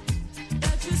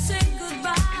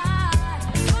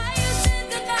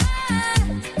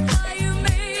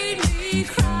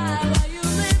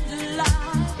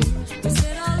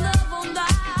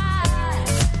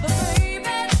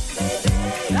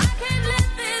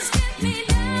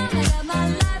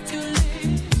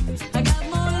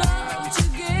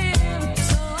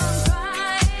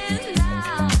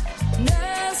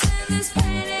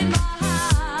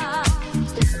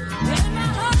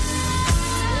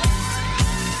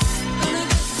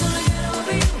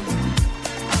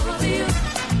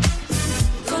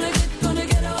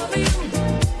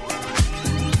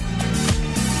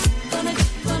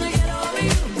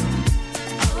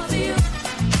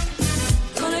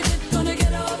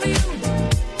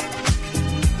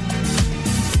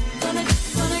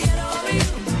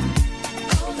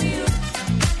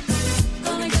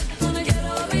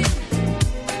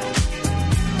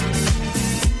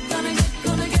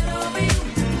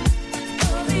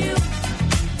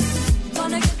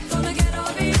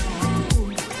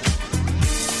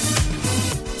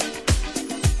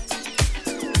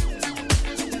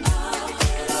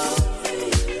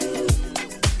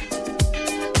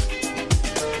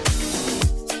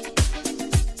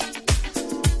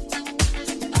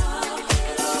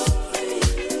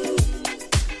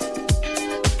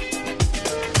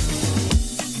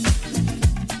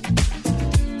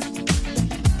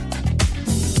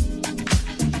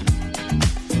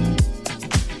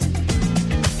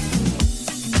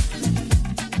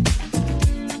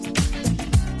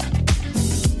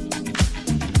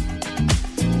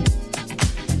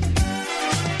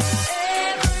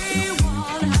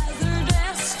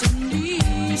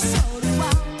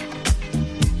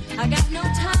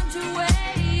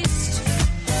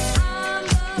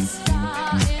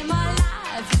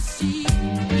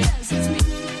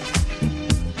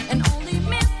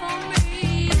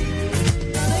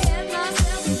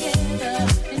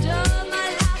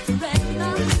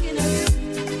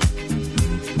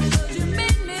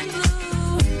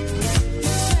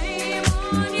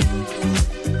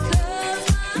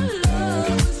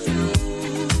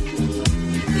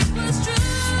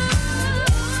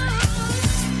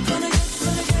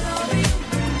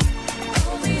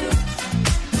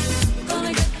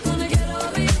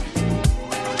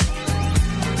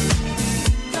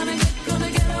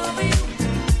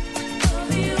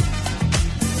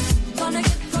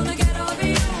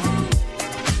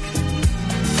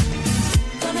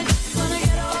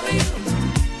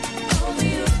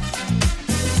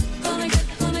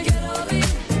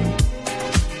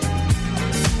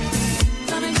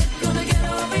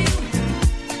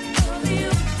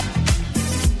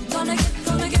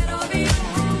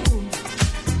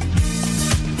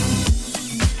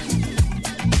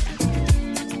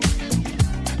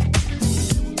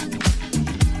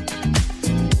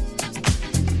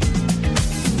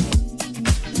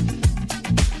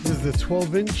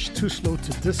 12-inch, Too Slow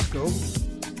to Disco.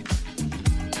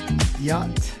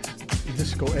 Yacht,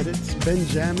 disco edits.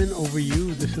 Benjamin, Over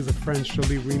You. This is a Fran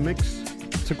Jolie remix.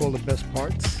 Took all the best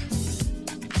parts,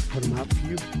 put them out for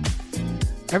you.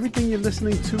 Everything you're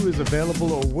listening to is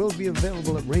available or will be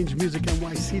available at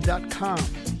rangemusicnyc.com.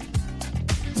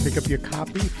 Pick up your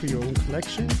copy for your own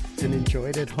collection and enjoy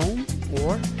it at home,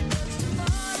 or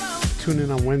tune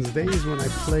in on Wednesdays when I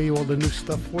play all the new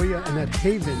stuff for you. And at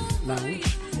Haven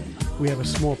Lounge, we have a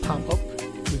small pop-up.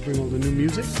 We bring all the new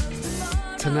music.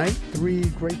 Tonight, 3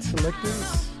 great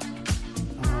selectors.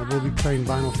 We'll be playing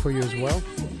vinyl for you as well.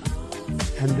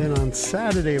 And then on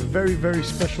Saturday, a very, very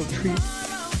special treat,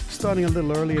 starting a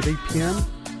little early at 8 p.m.,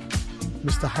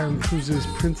 Mr. Hiram Cruz's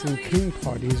Prince and King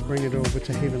party is bringing it over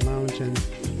to Haven Lounge. And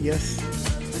yes,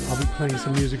 I'll be playing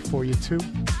some music for you too.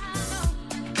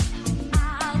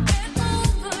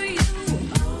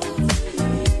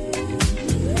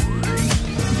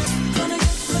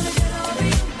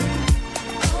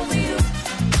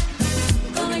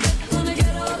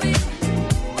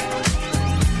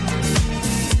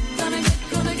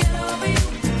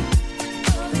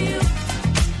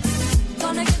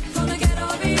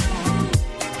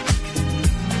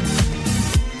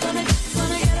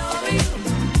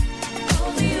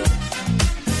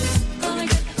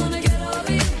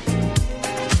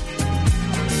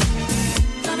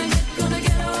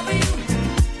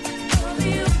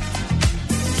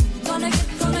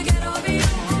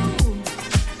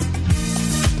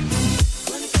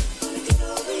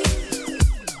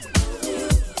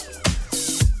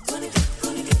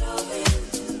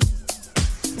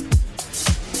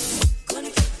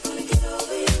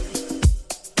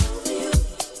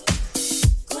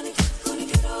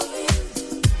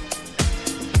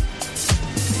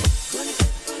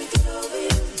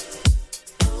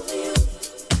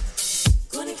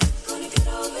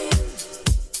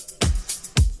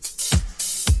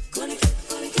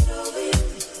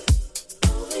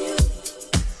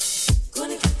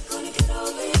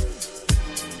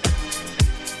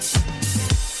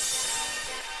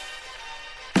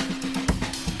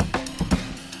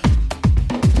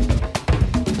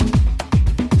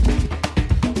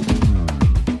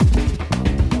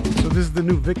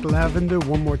 Vic Lavender,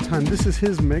 One More Time. This is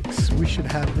his mix. We should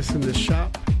have this in the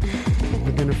shop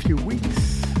within a few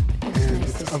weeks, and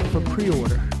it's up for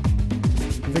pre-order.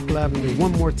 Vic Lavender,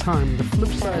 One More Time. The flip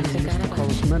side is Mr.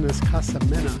 Carlos Mena's Casa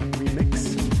Mena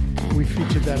remix. We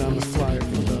featured that on the flyer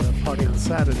for the party on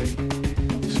Saturday,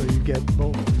 so you get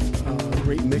both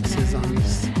great mixes on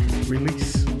this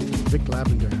release. Vic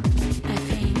Lavender. I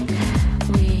think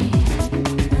we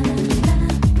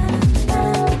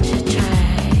should try.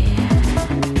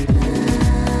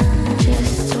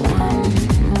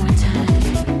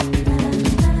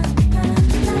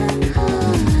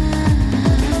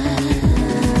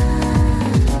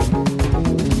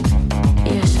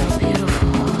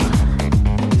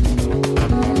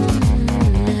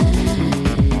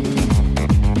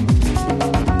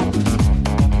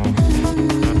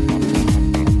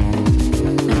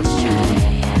 Let's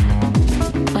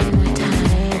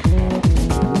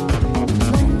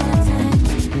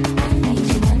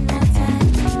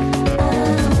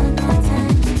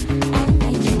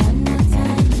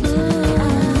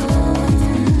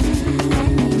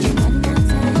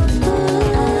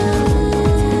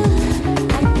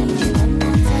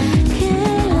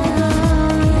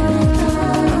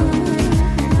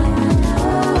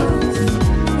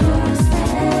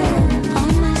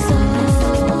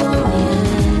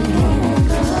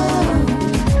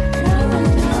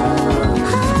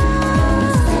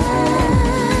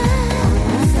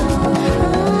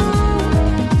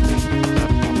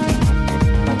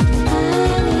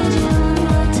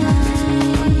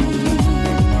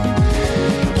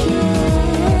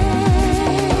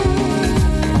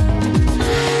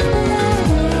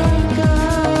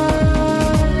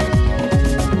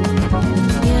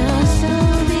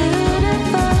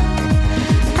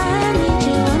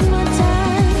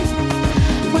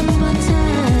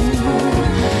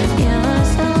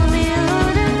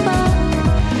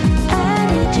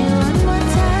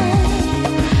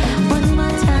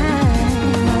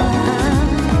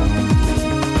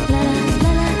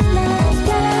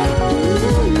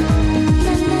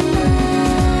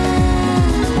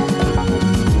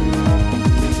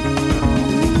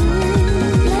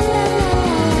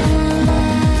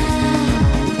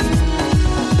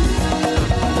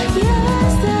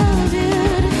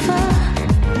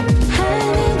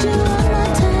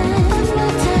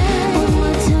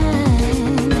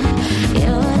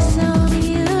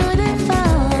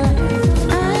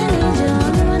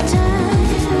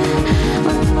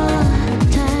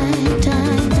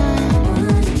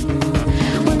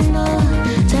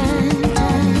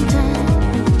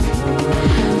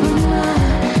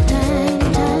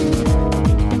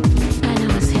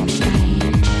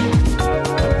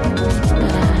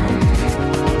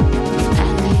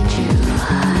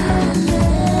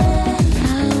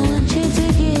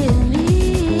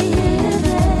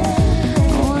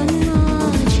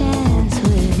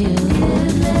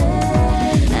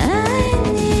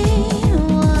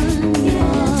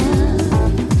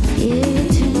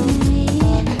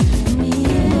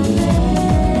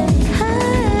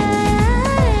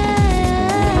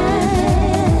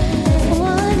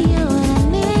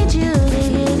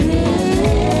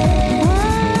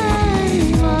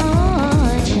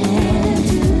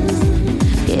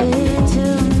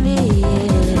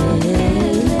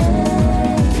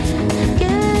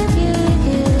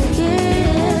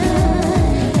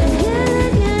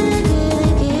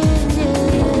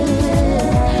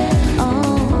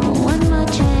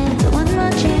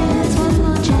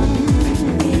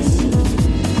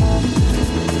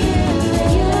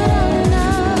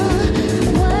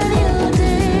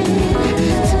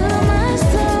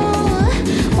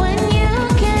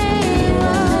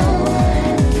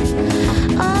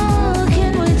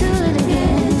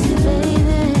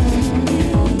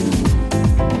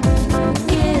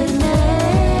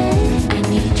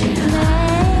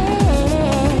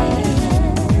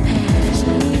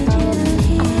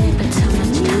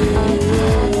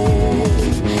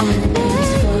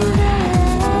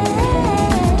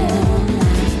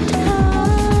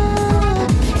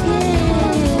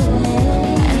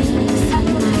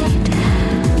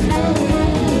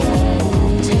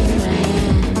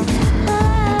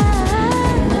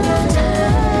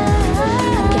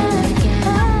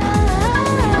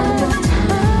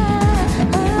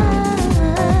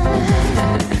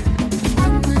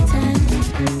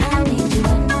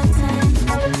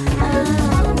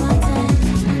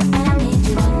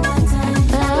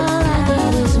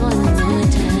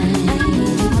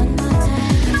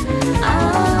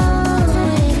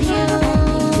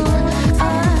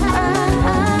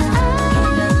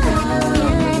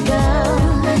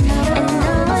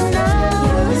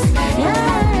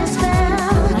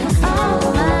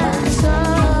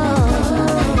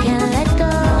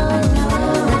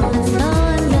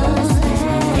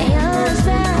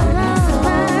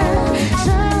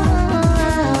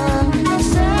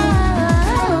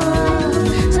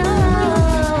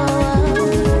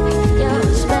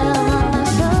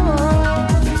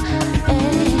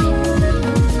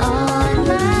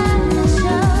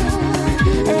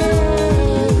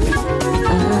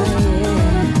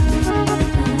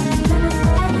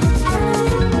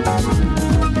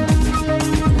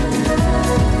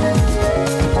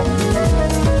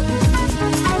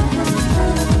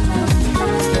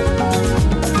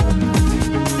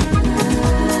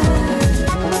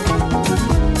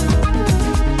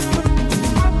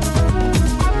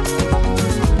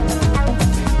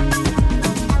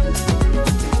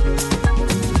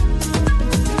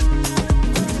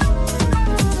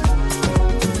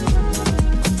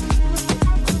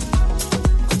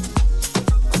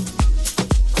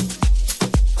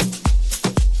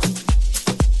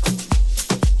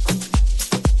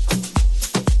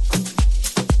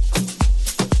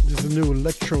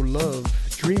Retro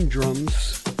Love, Dream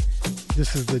Drums.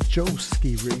 This is the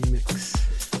Joeski remix.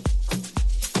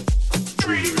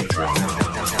 Dream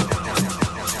Drums.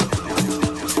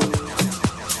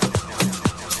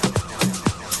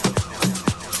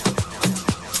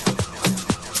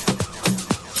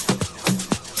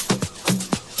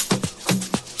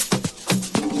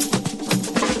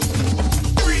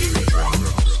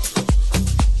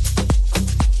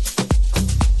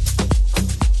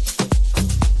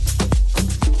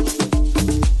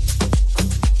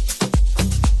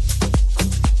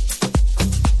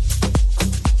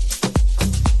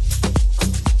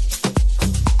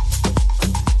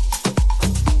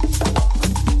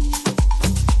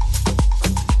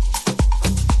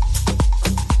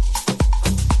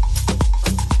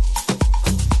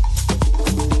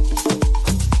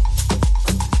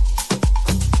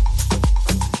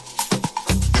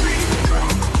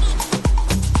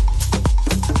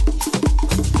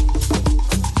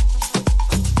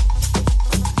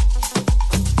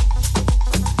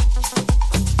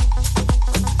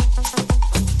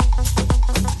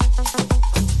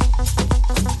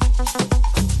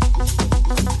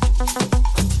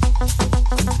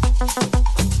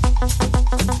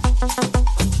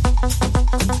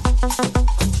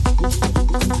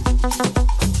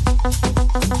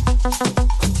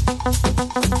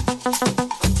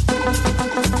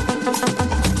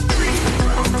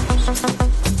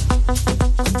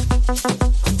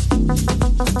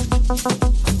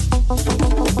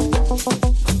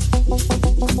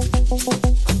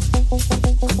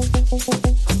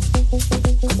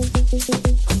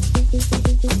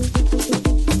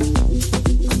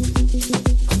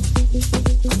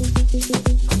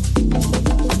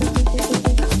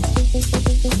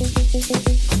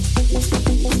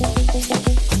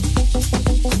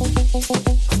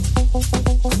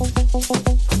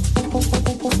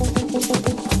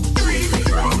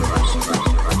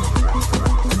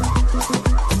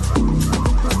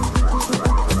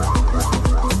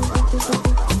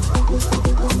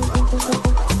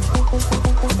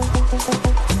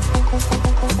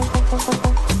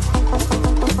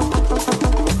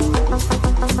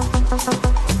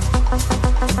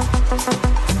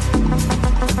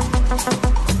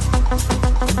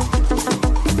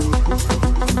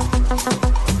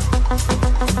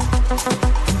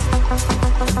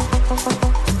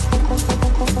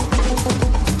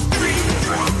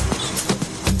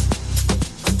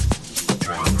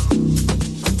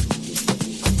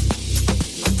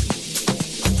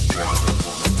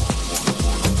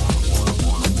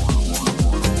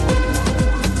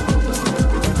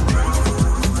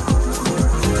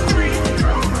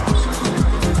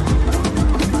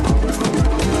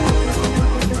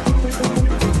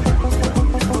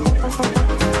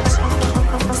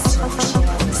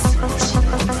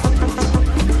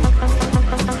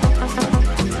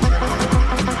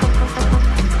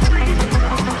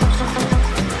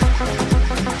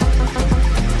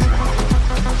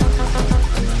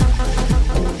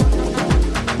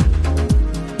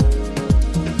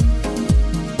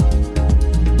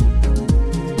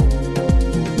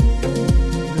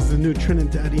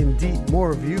 Trinidadian Deep,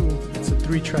 More of You. It's a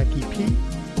 3-track EP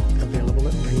available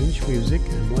at Range Music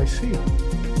NYC.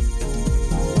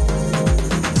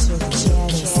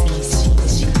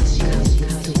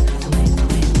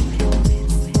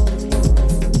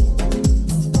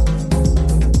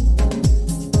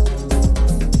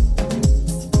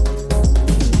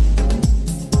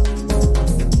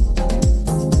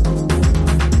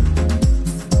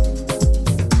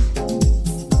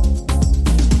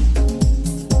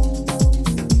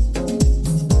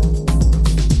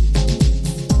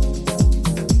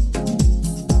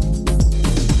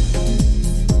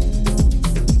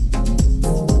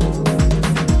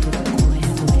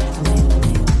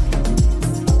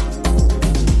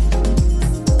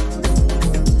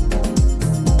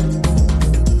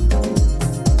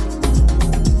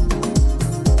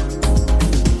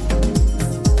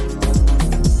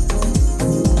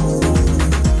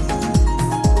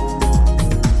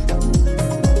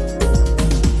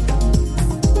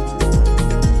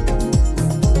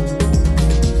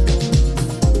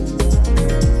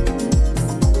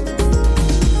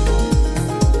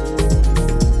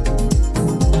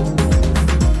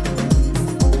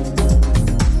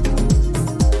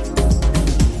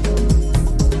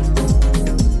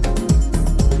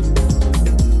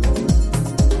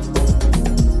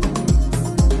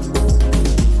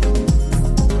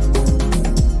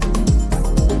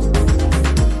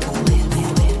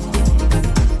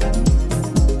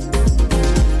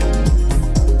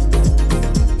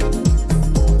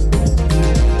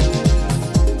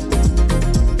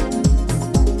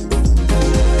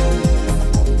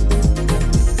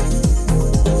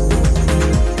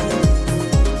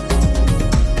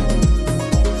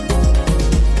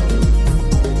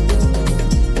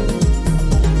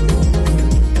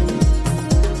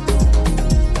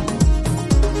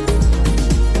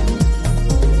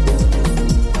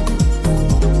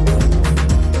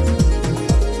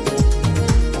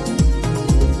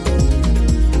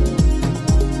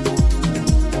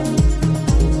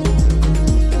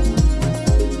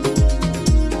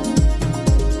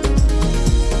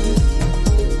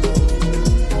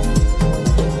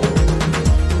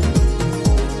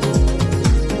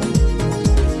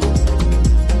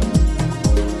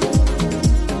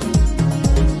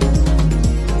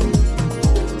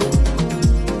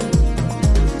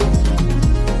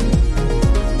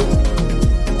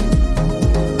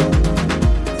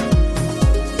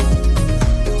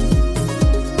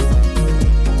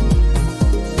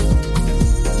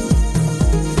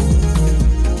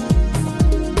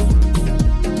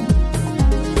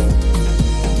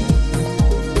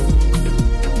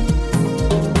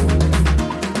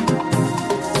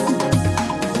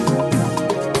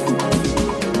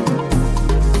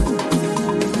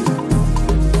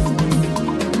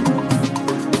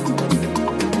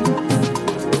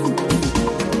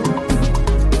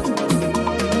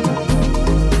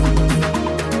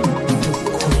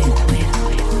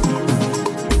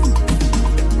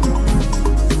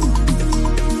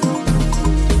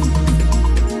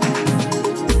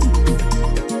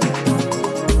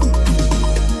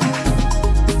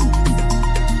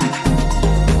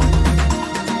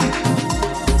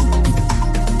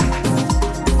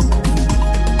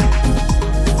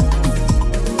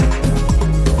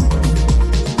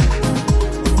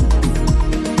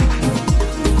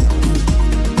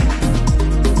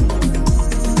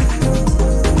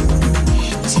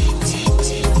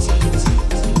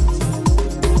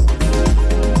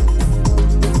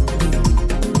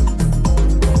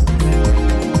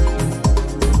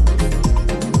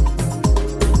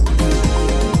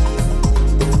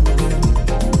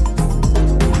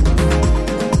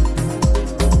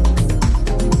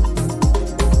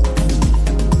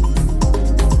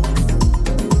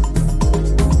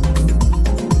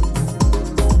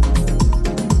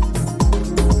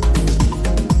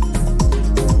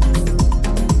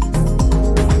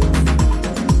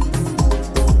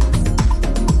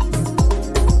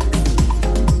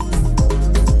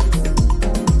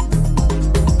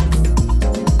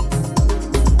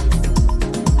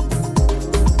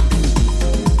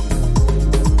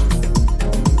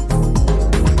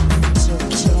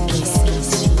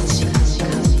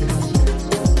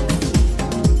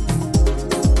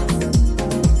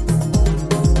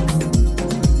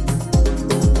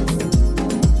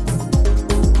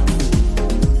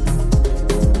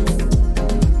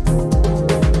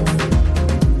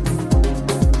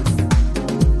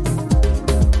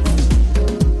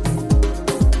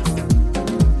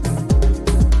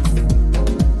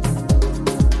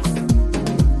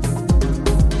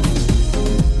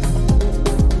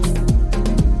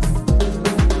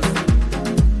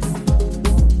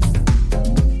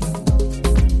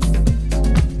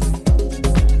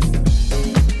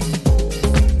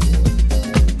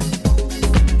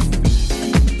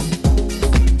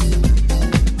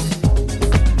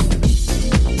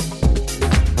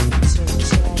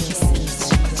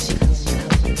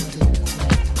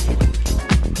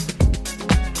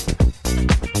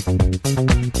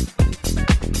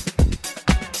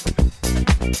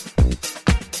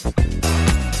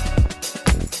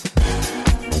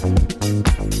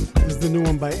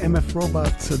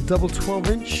 Robot's a double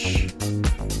 12-inch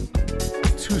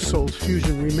Two Souls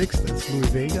Fusion remix. That's Louis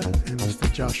Vega and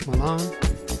Mr. Josh Milan.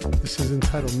 This is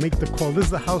entitled Make the Call. This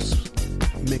is the house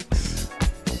mix.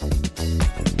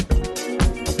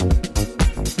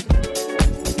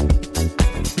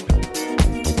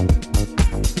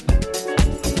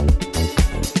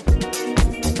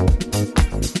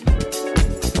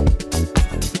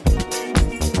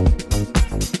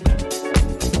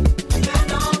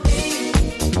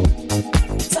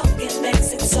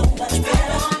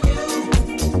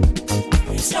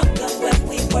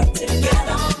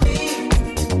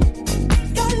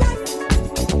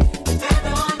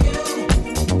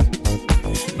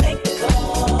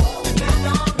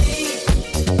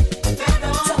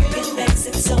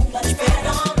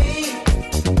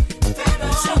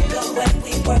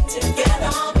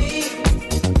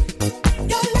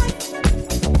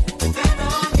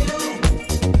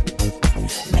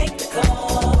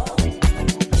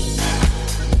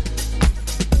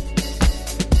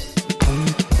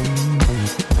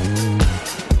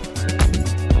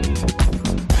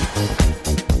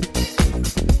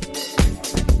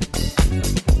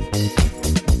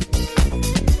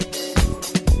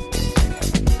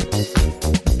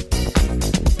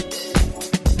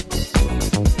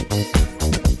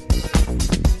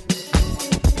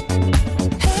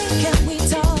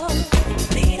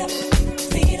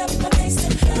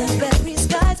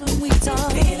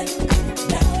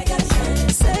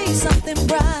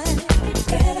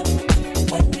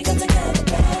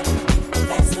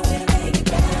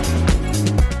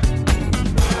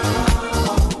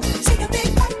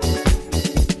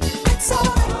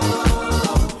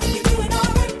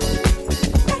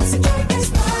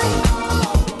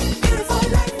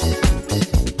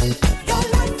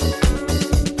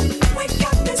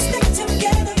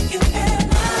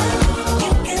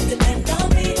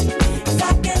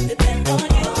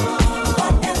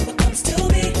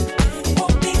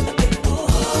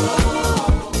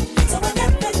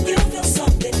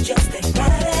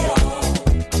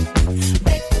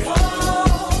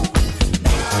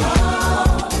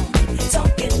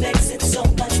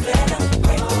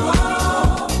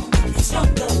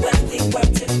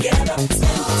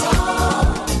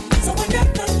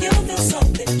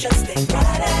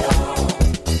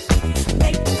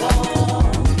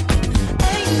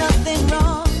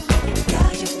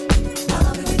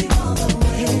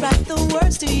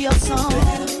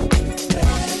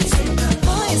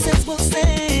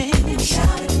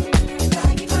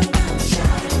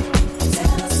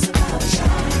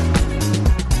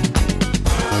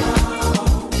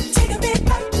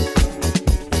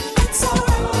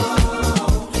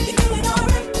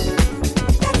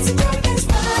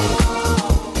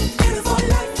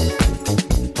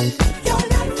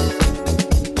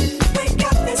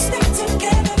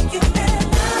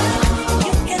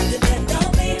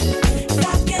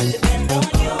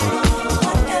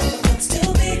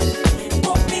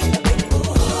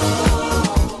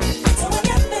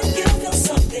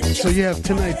 You have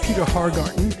tonight Peter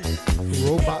Hargarten,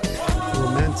 Robot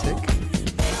Romantic.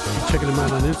 Checking him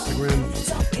out on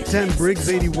Instagram. Dan Briggs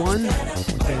 81,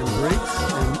 Dan Briggs,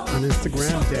 and on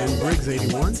Instagram, Dan Briggs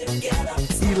 81.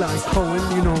 Eli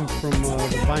Cohen, you know him from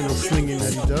the vinyl slinging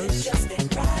that he does.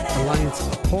 Alliance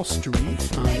Upholstery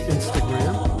on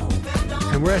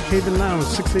Instagram. And we're at Haven Lounge,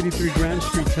 683 Grand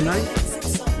Street tonight.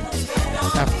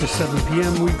 After 7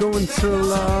 p.m. we go until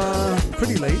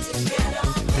pretty late.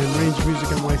 And Range Music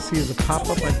NYC is a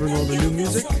pop-up. I bring all the new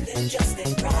music.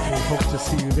 And hope to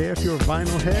see you there. If you're a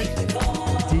vinyl head,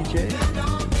 DJ,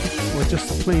 or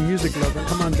just a plain music lover,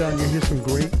 come on down. You'll hear some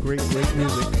great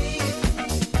music.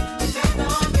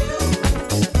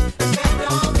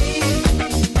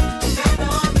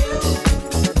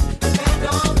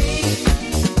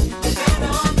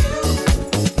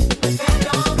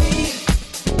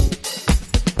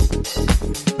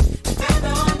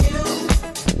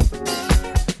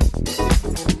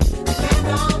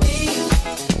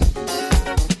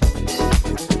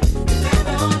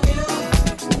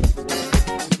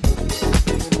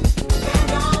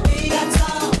 That's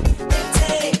all it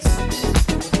takes.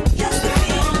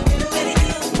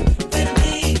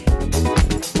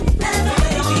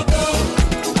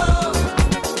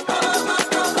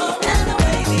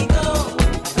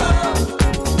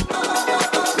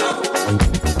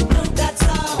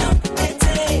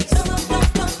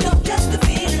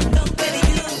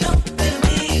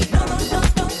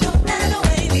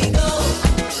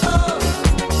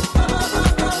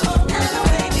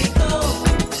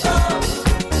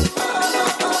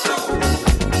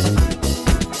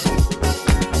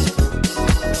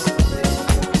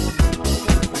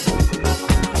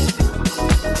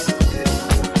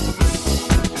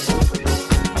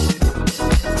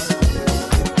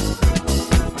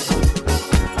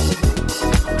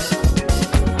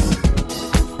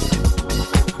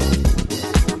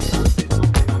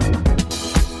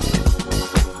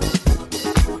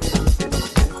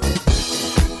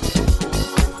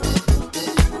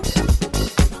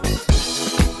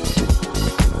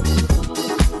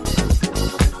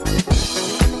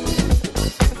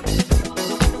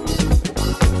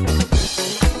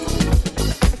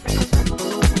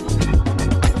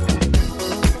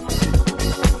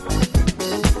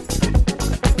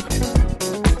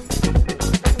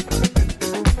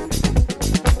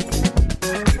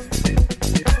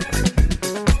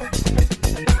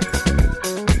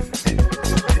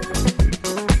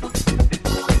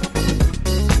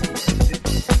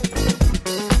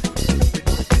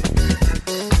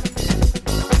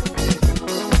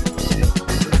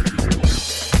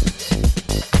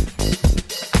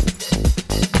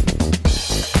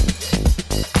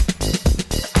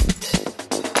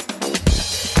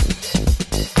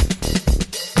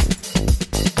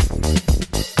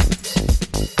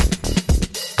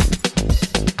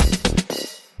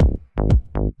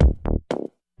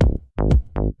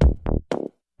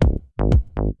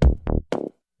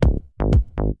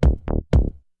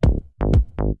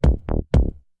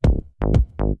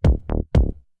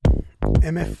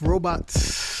 MF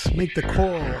Robots, Make the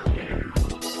Call.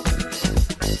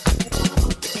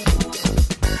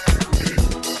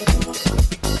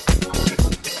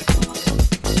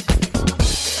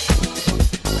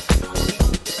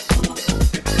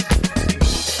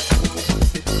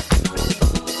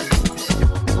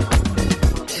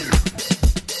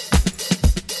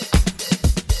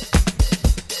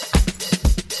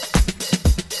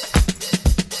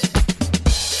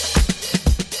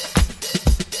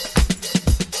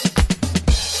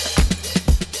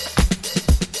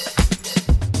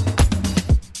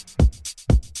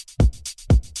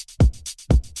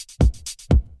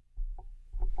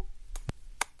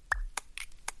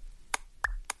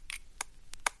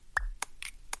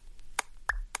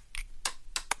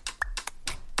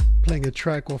 Playing a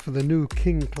track off of the new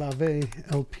King Clave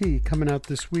LP coming out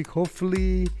this week.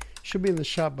 Hopefully, should be in the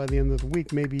shop by the end of the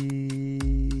week,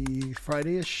 maybe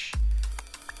Friday-ish.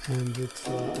 And it's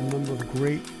a number of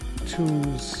great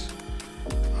tunes.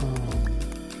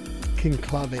 King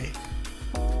Clave,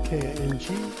 K-N-G-K-L-A-V-E.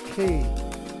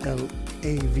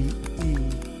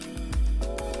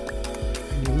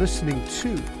 And you're listening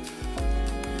to,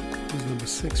 this is number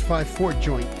 654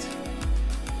 Joint.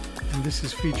 And this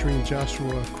is featuring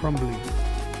Joshua Crumbly.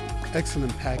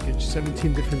 Excellent package,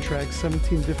 17 different tracks,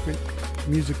 17 different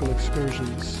musical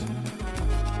excursions.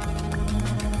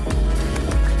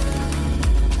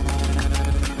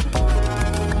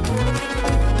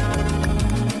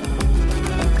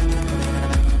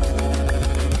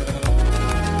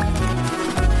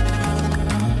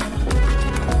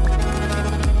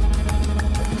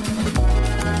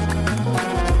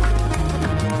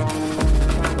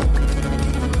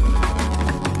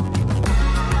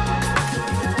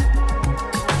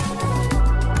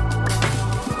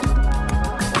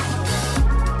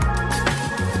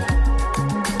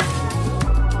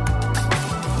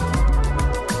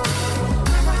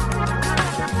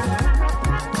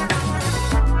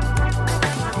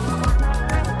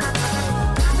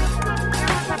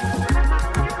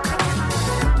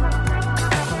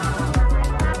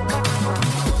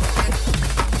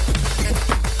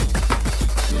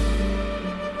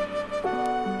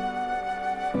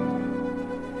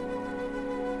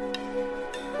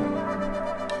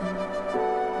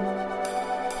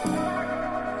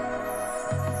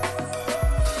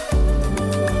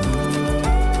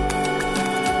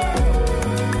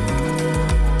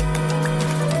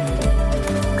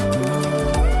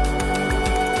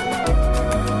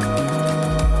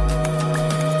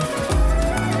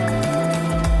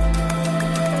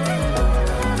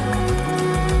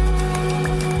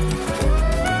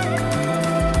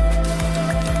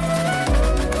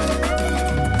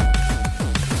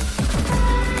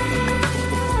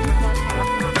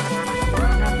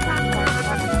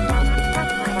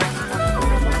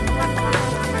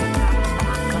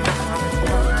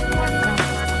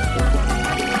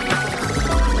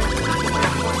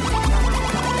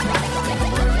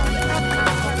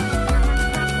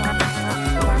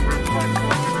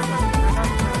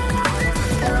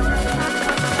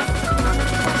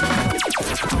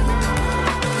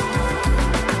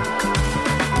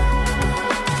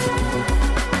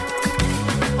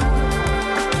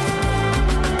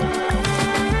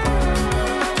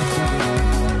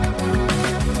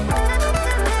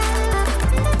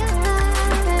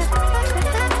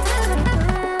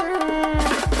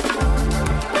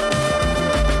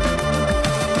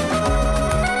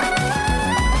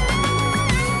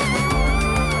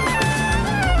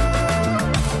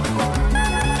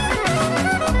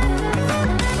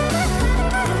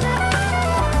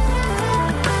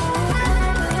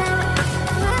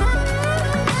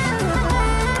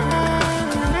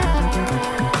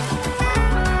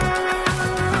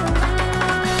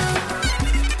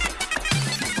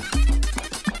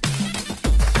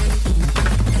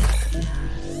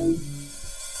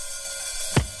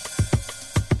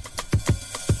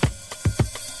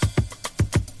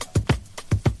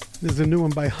 There's a new one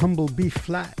by Humble B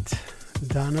Flat,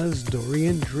 Donna's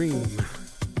Dorian Dream.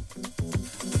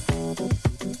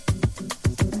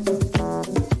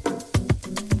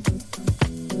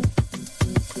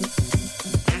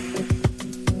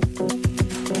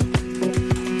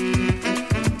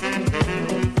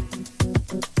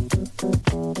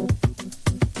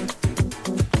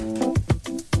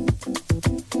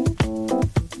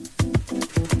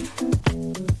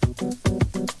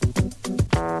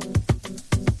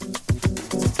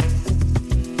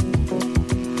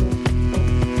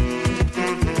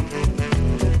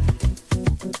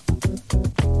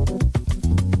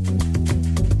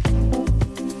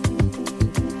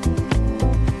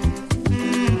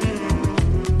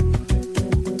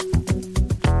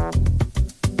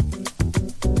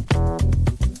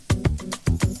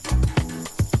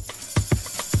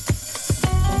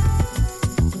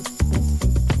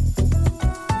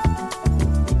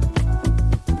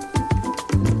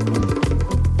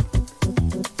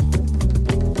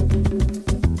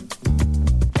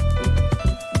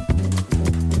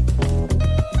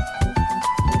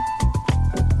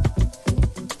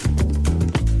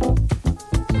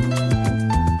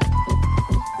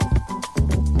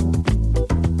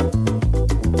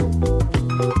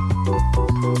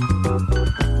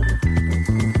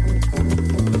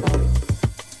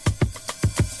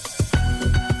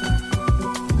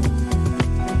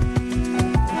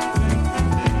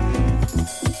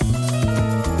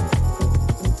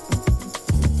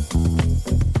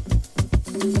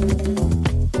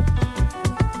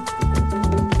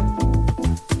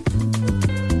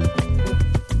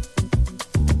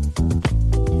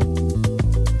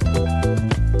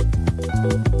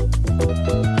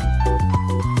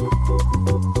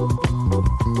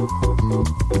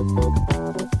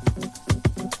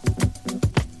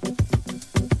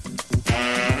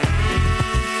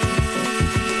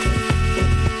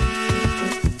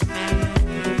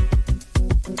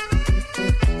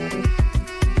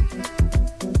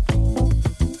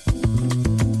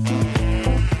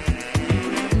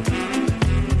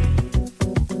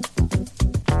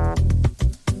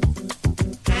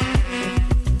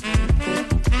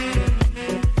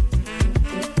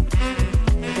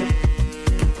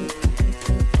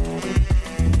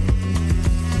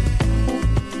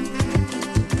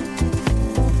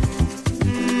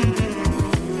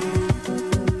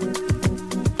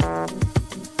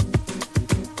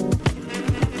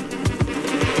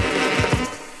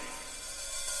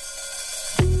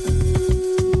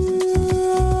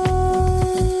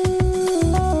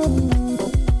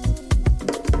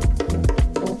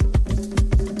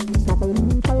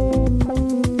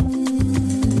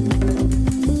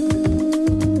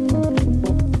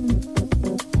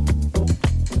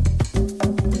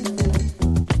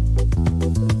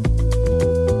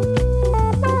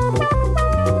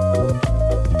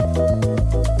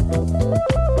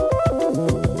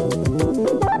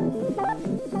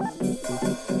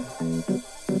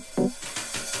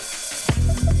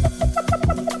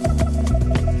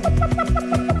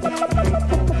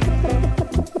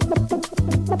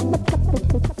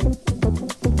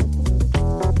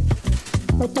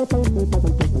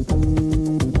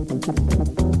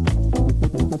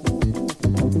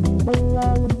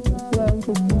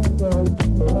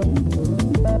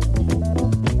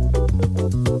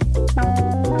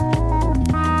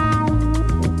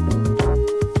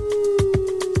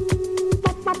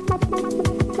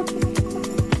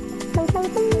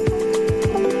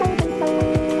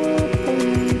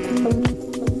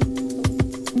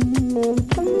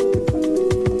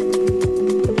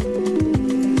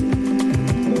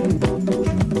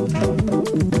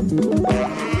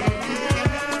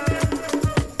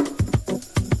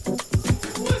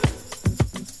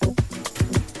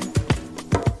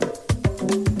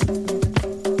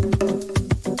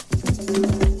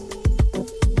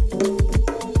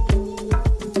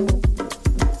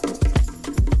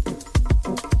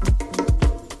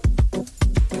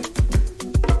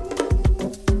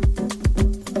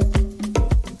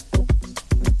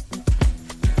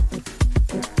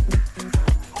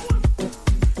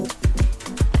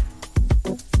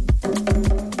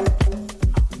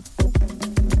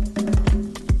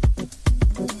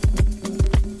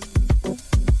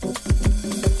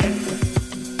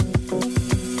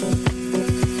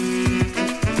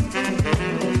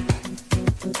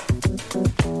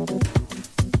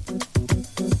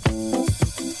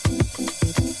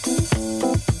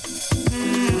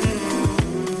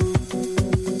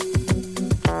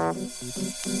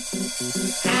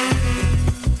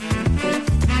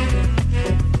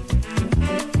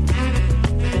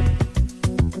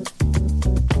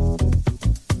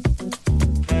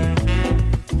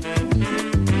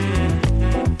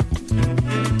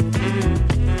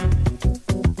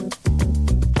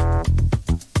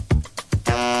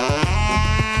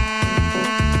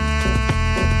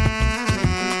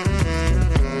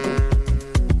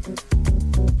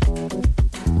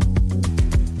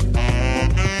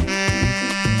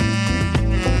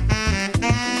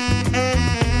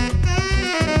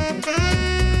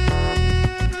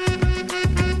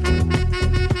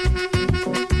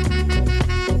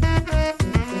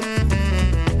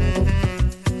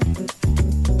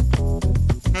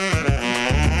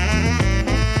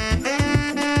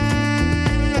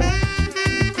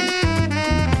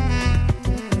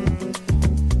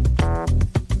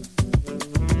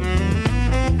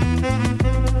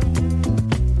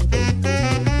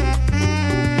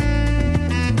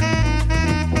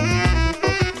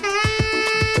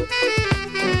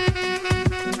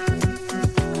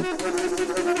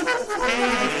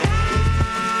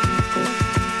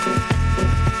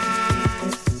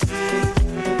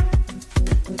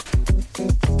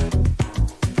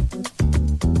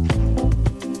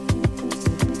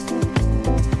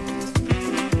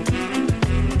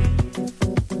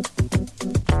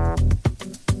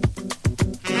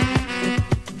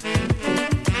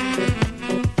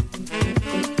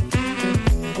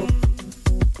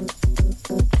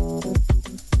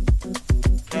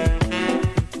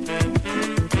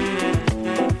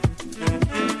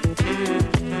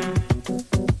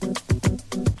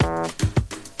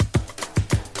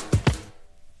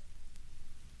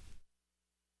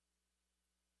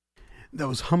 That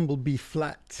was Humble B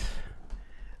Flat.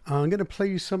 I'm going to play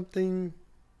you something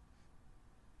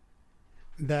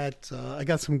that I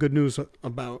got some good news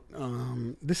about.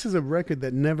 This is a record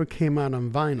that never came out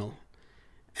on vinyl.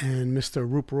 And Mr.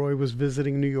 Roop Roy was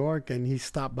visiting New York, and he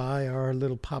stopped by our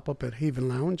little pop-up at Haven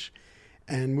Lounge.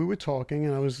 And we were talking,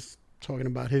 and I was talking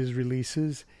about his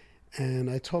releases. And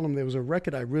I told him there was a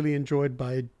record I really enjoyed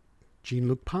by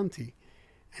Jean-Luc Ponty,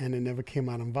 and it never came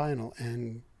out on vinyl.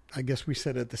 And I guess we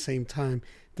said at the same time,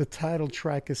 the title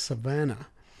track is Savannah.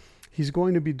 He's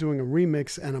going to be doing a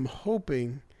remix, and I'm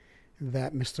hoping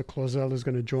that Mr. Clausel is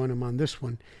going to join him on this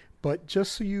one. But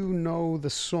just so you know the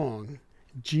song,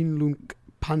 Jean-Luc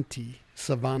Ponty,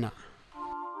 Savannah.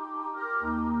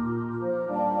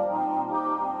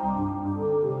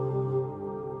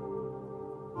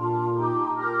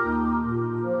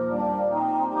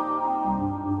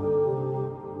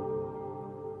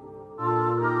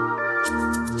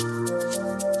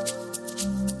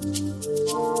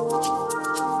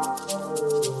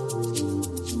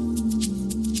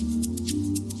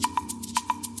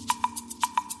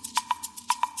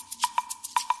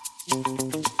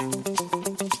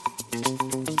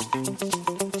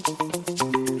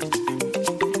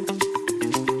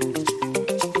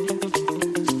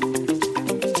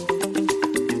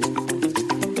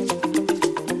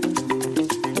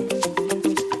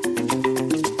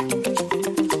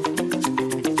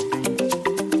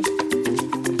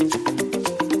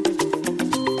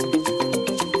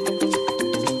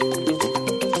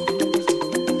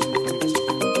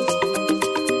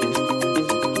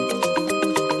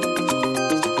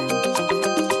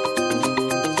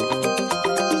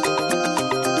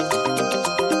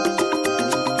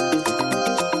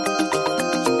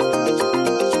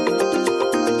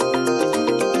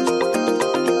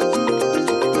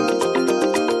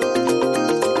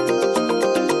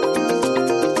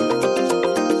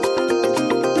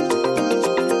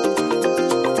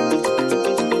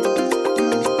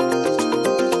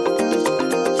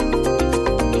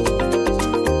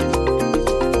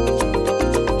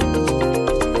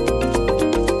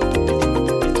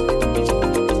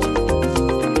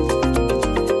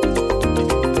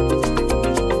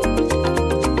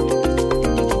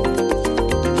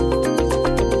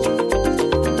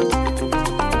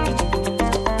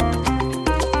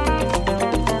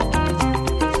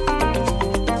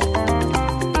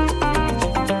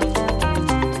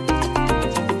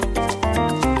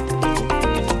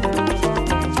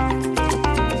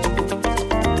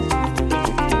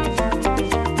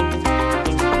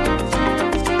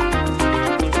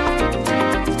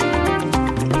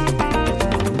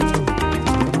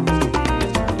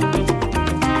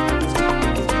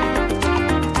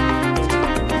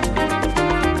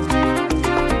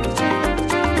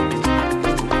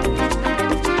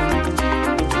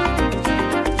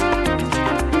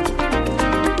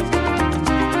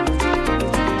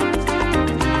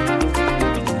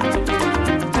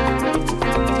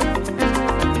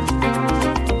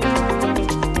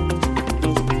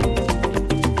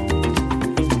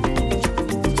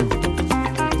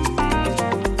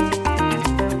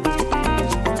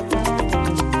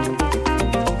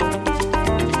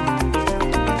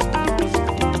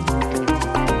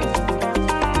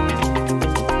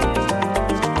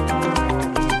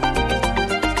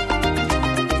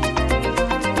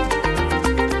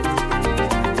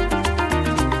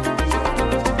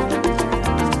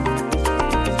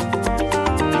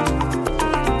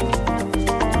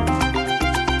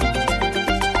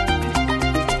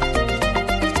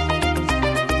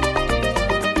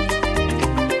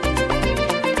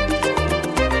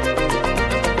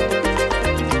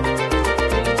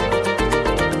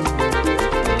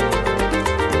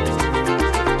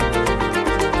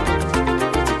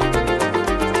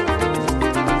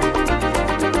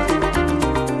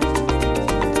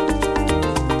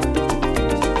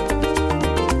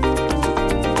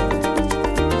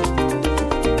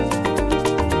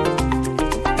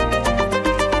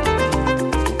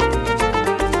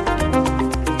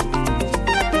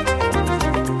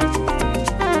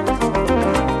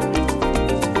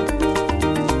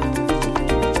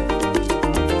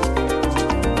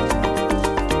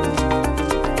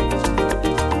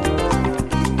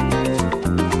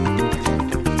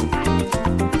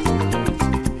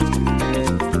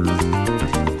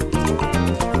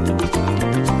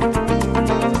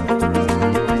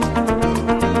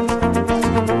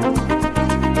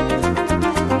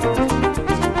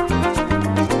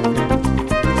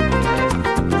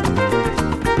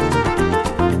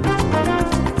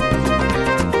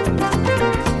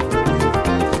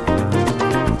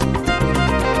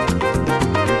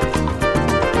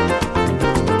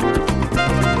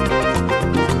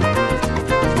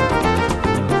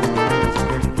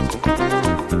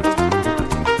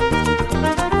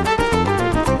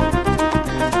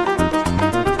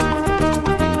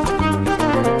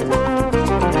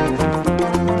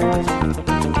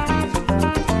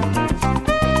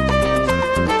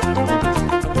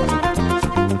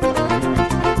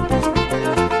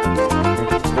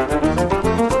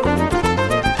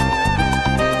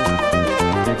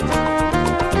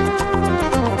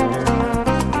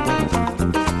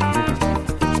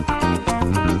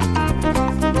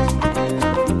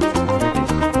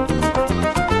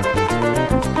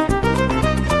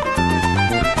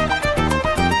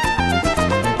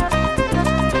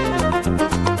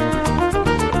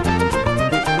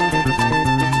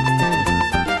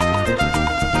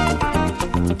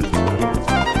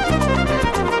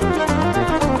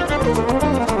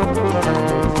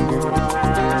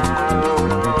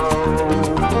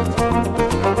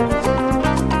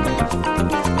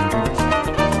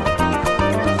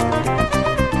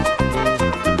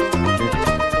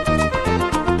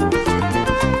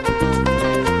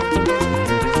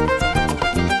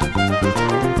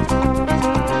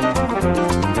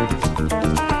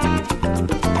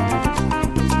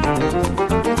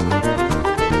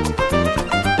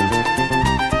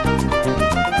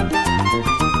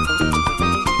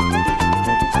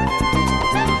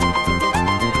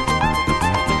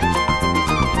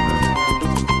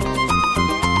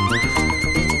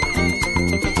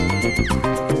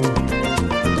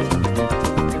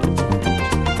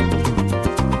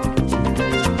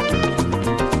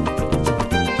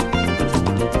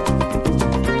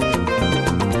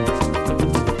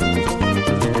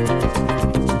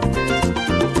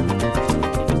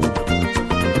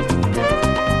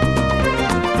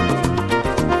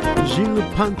 Gene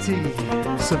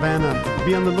Lupanti, Savannah.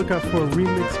 Be on the lookout for a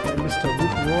remix by Mr.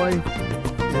 Luke Roy.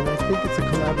 And I think it's a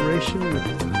collaboration with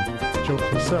Joe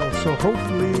Clisell. So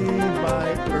hopefully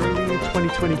by early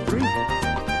 2023,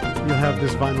 you'll have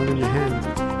this vinyl in your hand.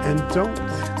 And don't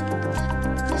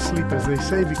sleep, as they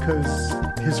say, because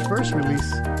his first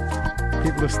release,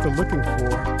 people are still looking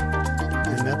for,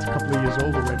 and that's a couple of years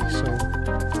old already. So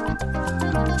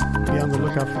be on the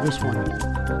lookout for this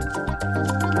one.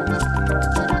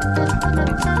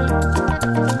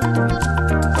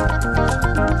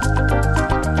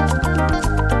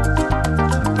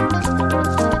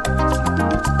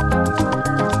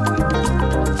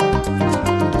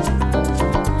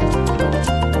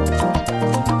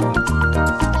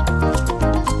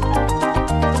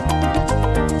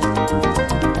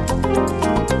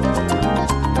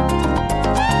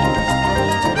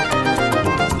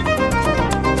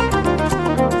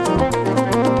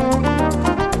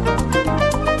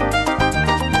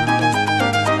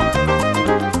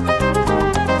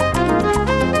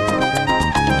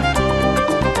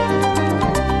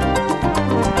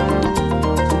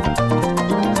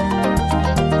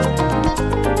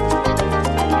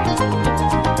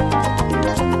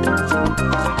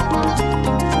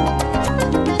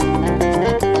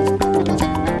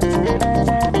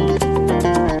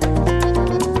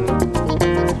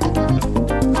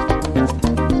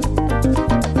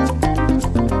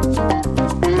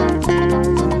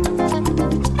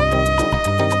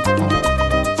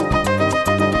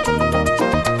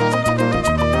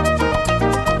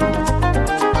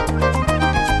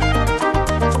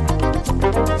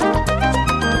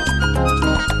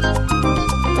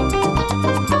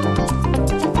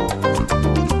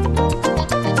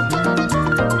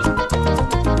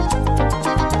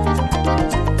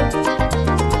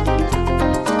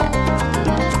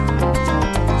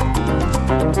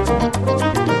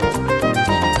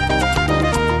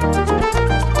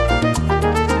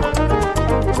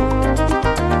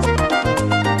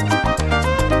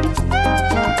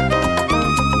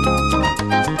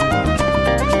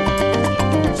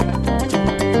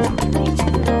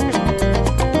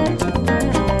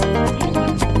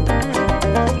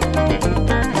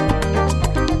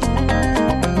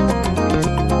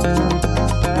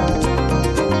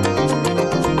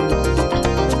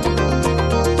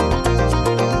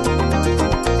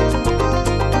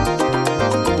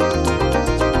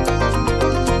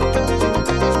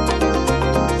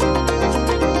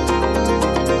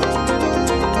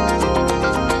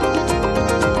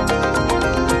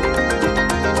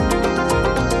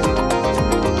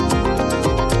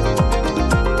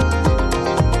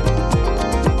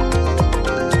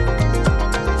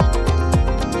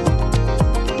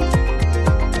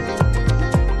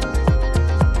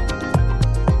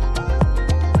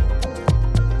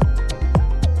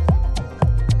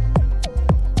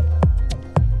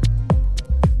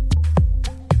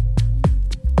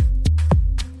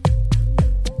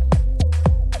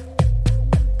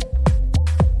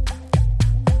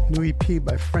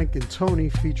 By Frank and Tony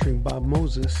featuring Bob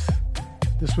Moses.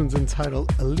 This one's entitled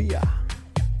Aaliyah.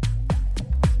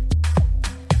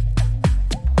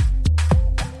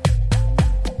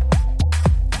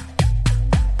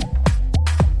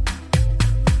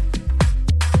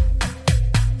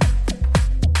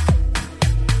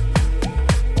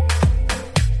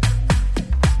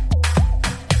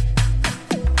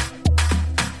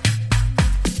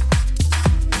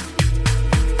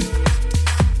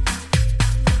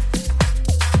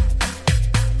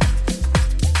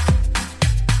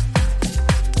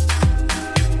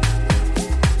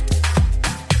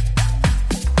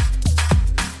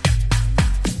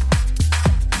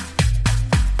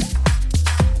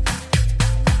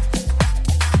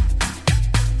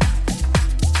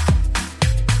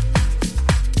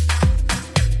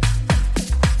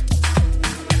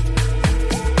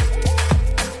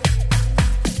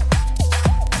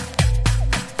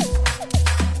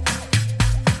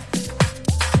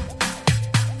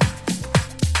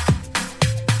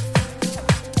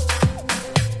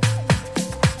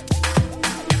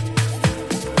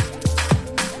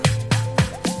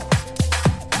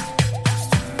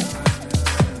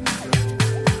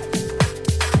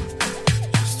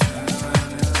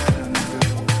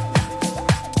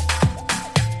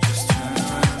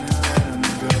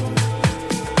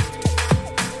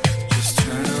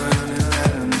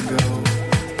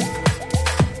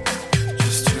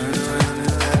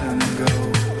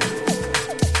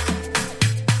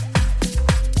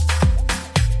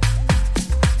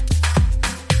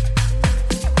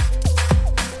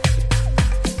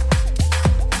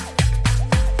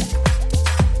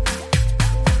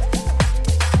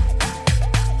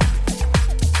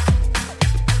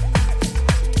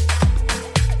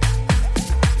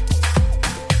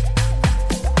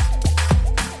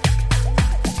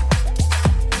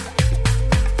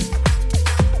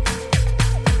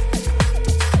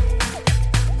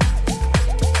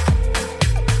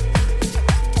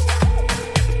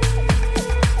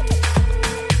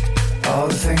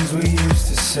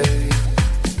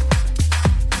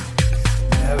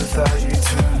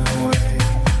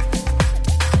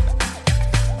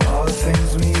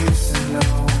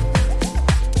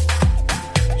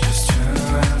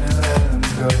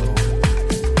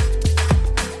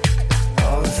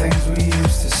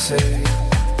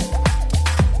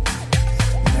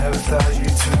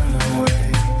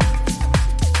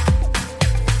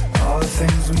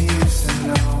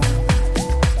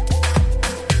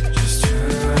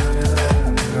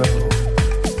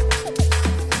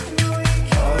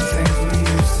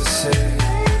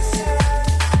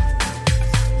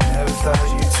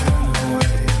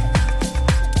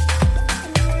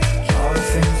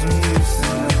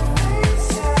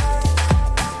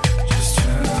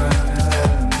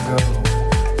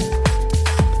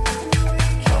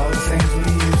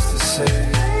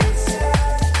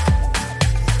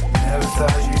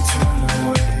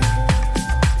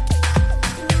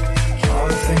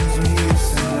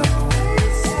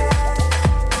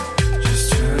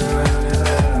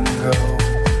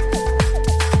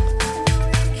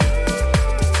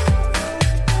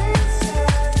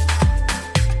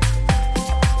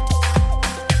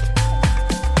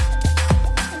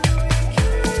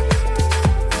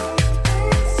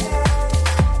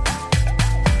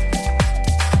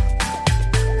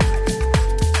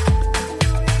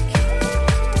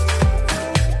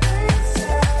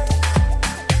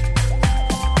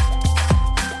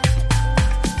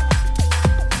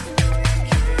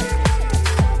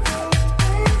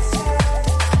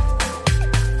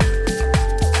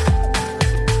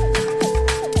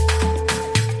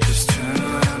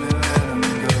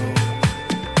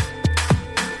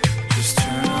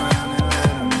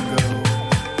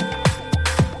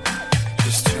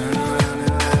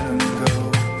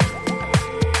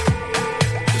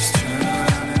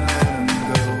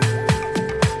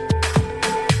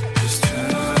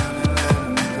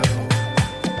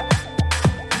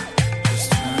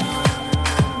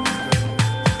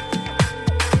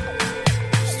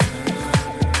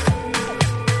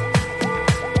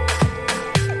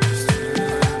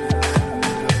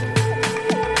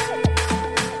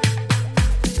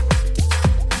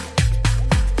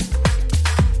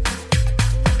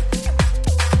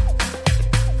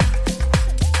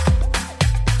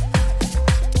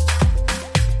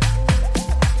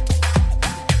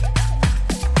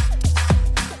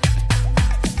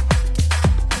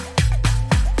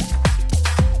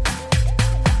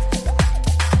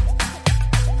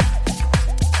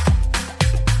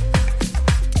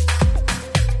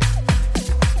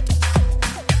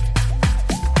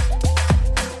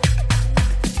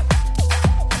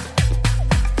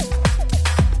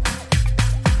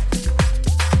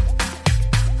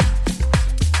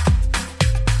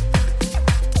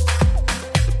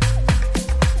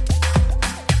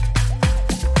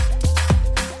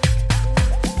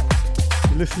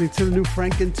 listening to the new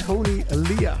Frank and Tony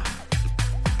Aaliyah.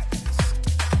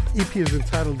 EP is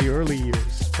entitled The Early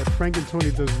Years, but Frank and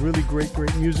Tony does really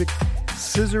great music.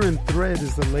 Scissor and Thread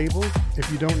is the label.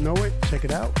 If you don't know it, check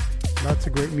it out. Lots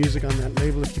of great music on that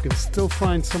label. If you can still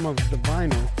find some of the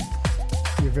vinyl,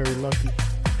 you're very lucky.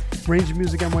 Range of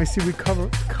Music NYC, we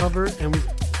cover and we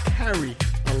carry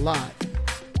a lot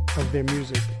of their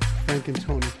music. Frank and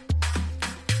Tony.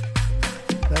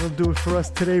 That'll do it for us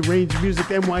today. Range of Music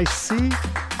NYC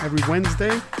every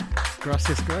Wednesday.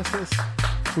 Gracias.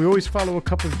 We always follow a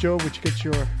cup of Joe, which gets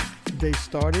your day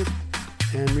started.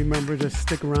 And remember to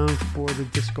stick around for the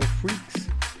Disco Freaks.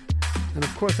 And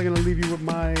of course, I'm going to leave you with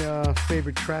my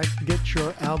favorite track, Get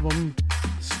Your Album,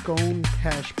 Scone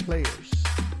Cash Players.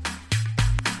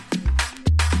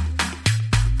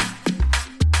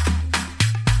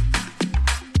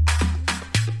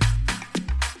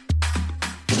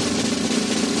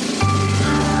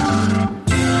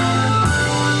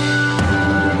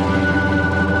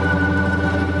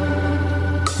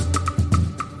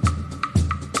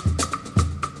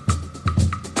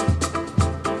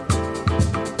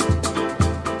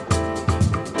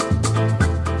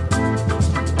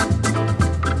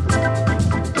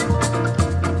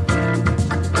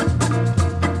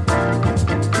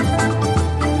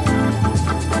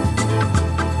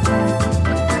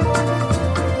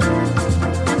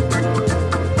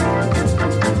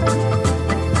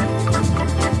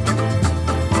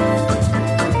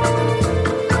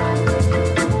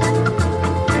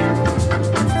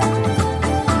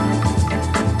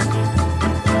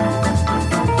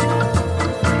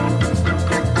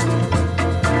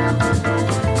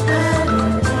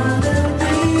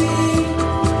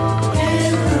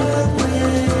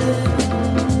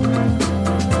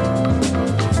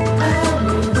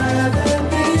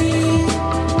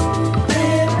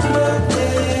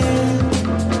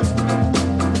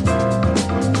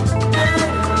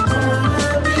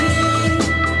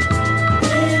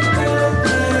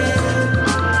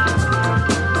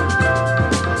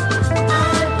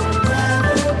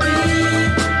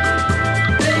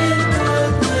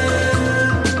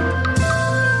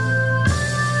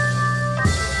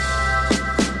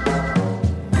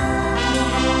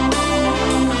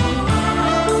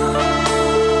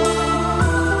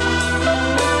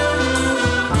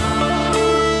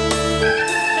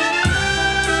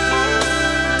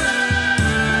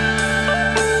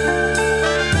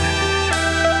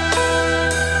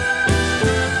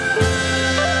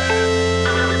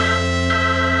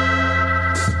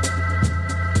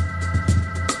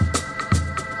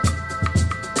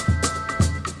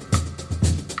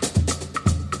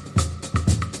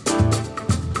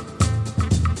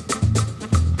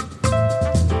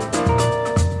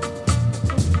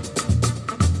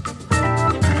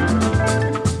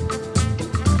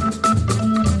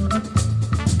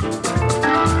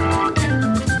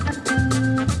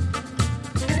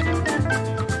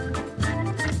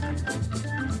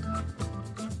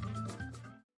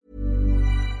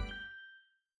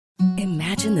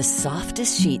 Imagine the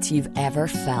softest sheets you've ever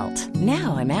felt.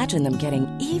 Now imagine them getting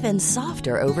even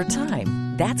softer over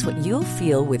time. That's what you'll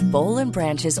feel with Boll &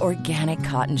 Branch's organic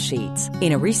cotton sheets.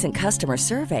 In a recent customer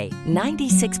survey,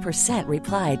 96%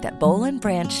 replied that Boll &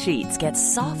 Branch sheets get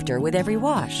softer with every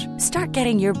wash. Start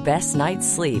getting your best night's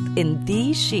sleep in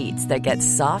these sheets that get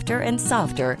softer and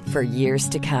softer for years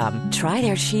to come. Try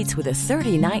their sheets with a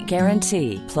 30-night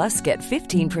guarantee. Plus, get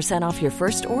 15% off your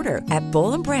first order at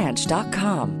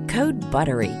bollandbranch.com. Code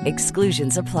BUTTERY.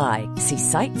 Exclusions apply. See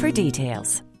site for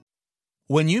details.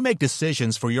 When you make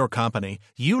decisions for your company,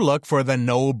 you look for the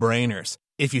no-brainers.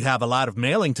 If you have a lot of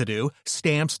mailing to do,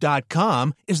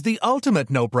 Stamps.com is the ultimate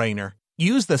no-brainer.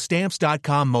 Use the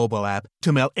Stamps.com mobile app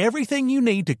to mail everything you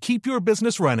need to keep your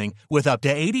business running with up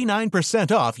to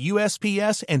 89% off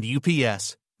USPS and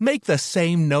UPS. Make the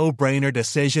same no-brainer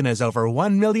decision as over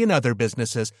 1 million other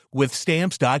businesses with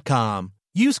Stamps.com.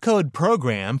 Use code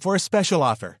PROGRAM for a special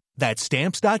offer. That's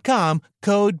Stamps.com,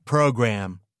 code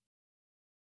PROGRAM.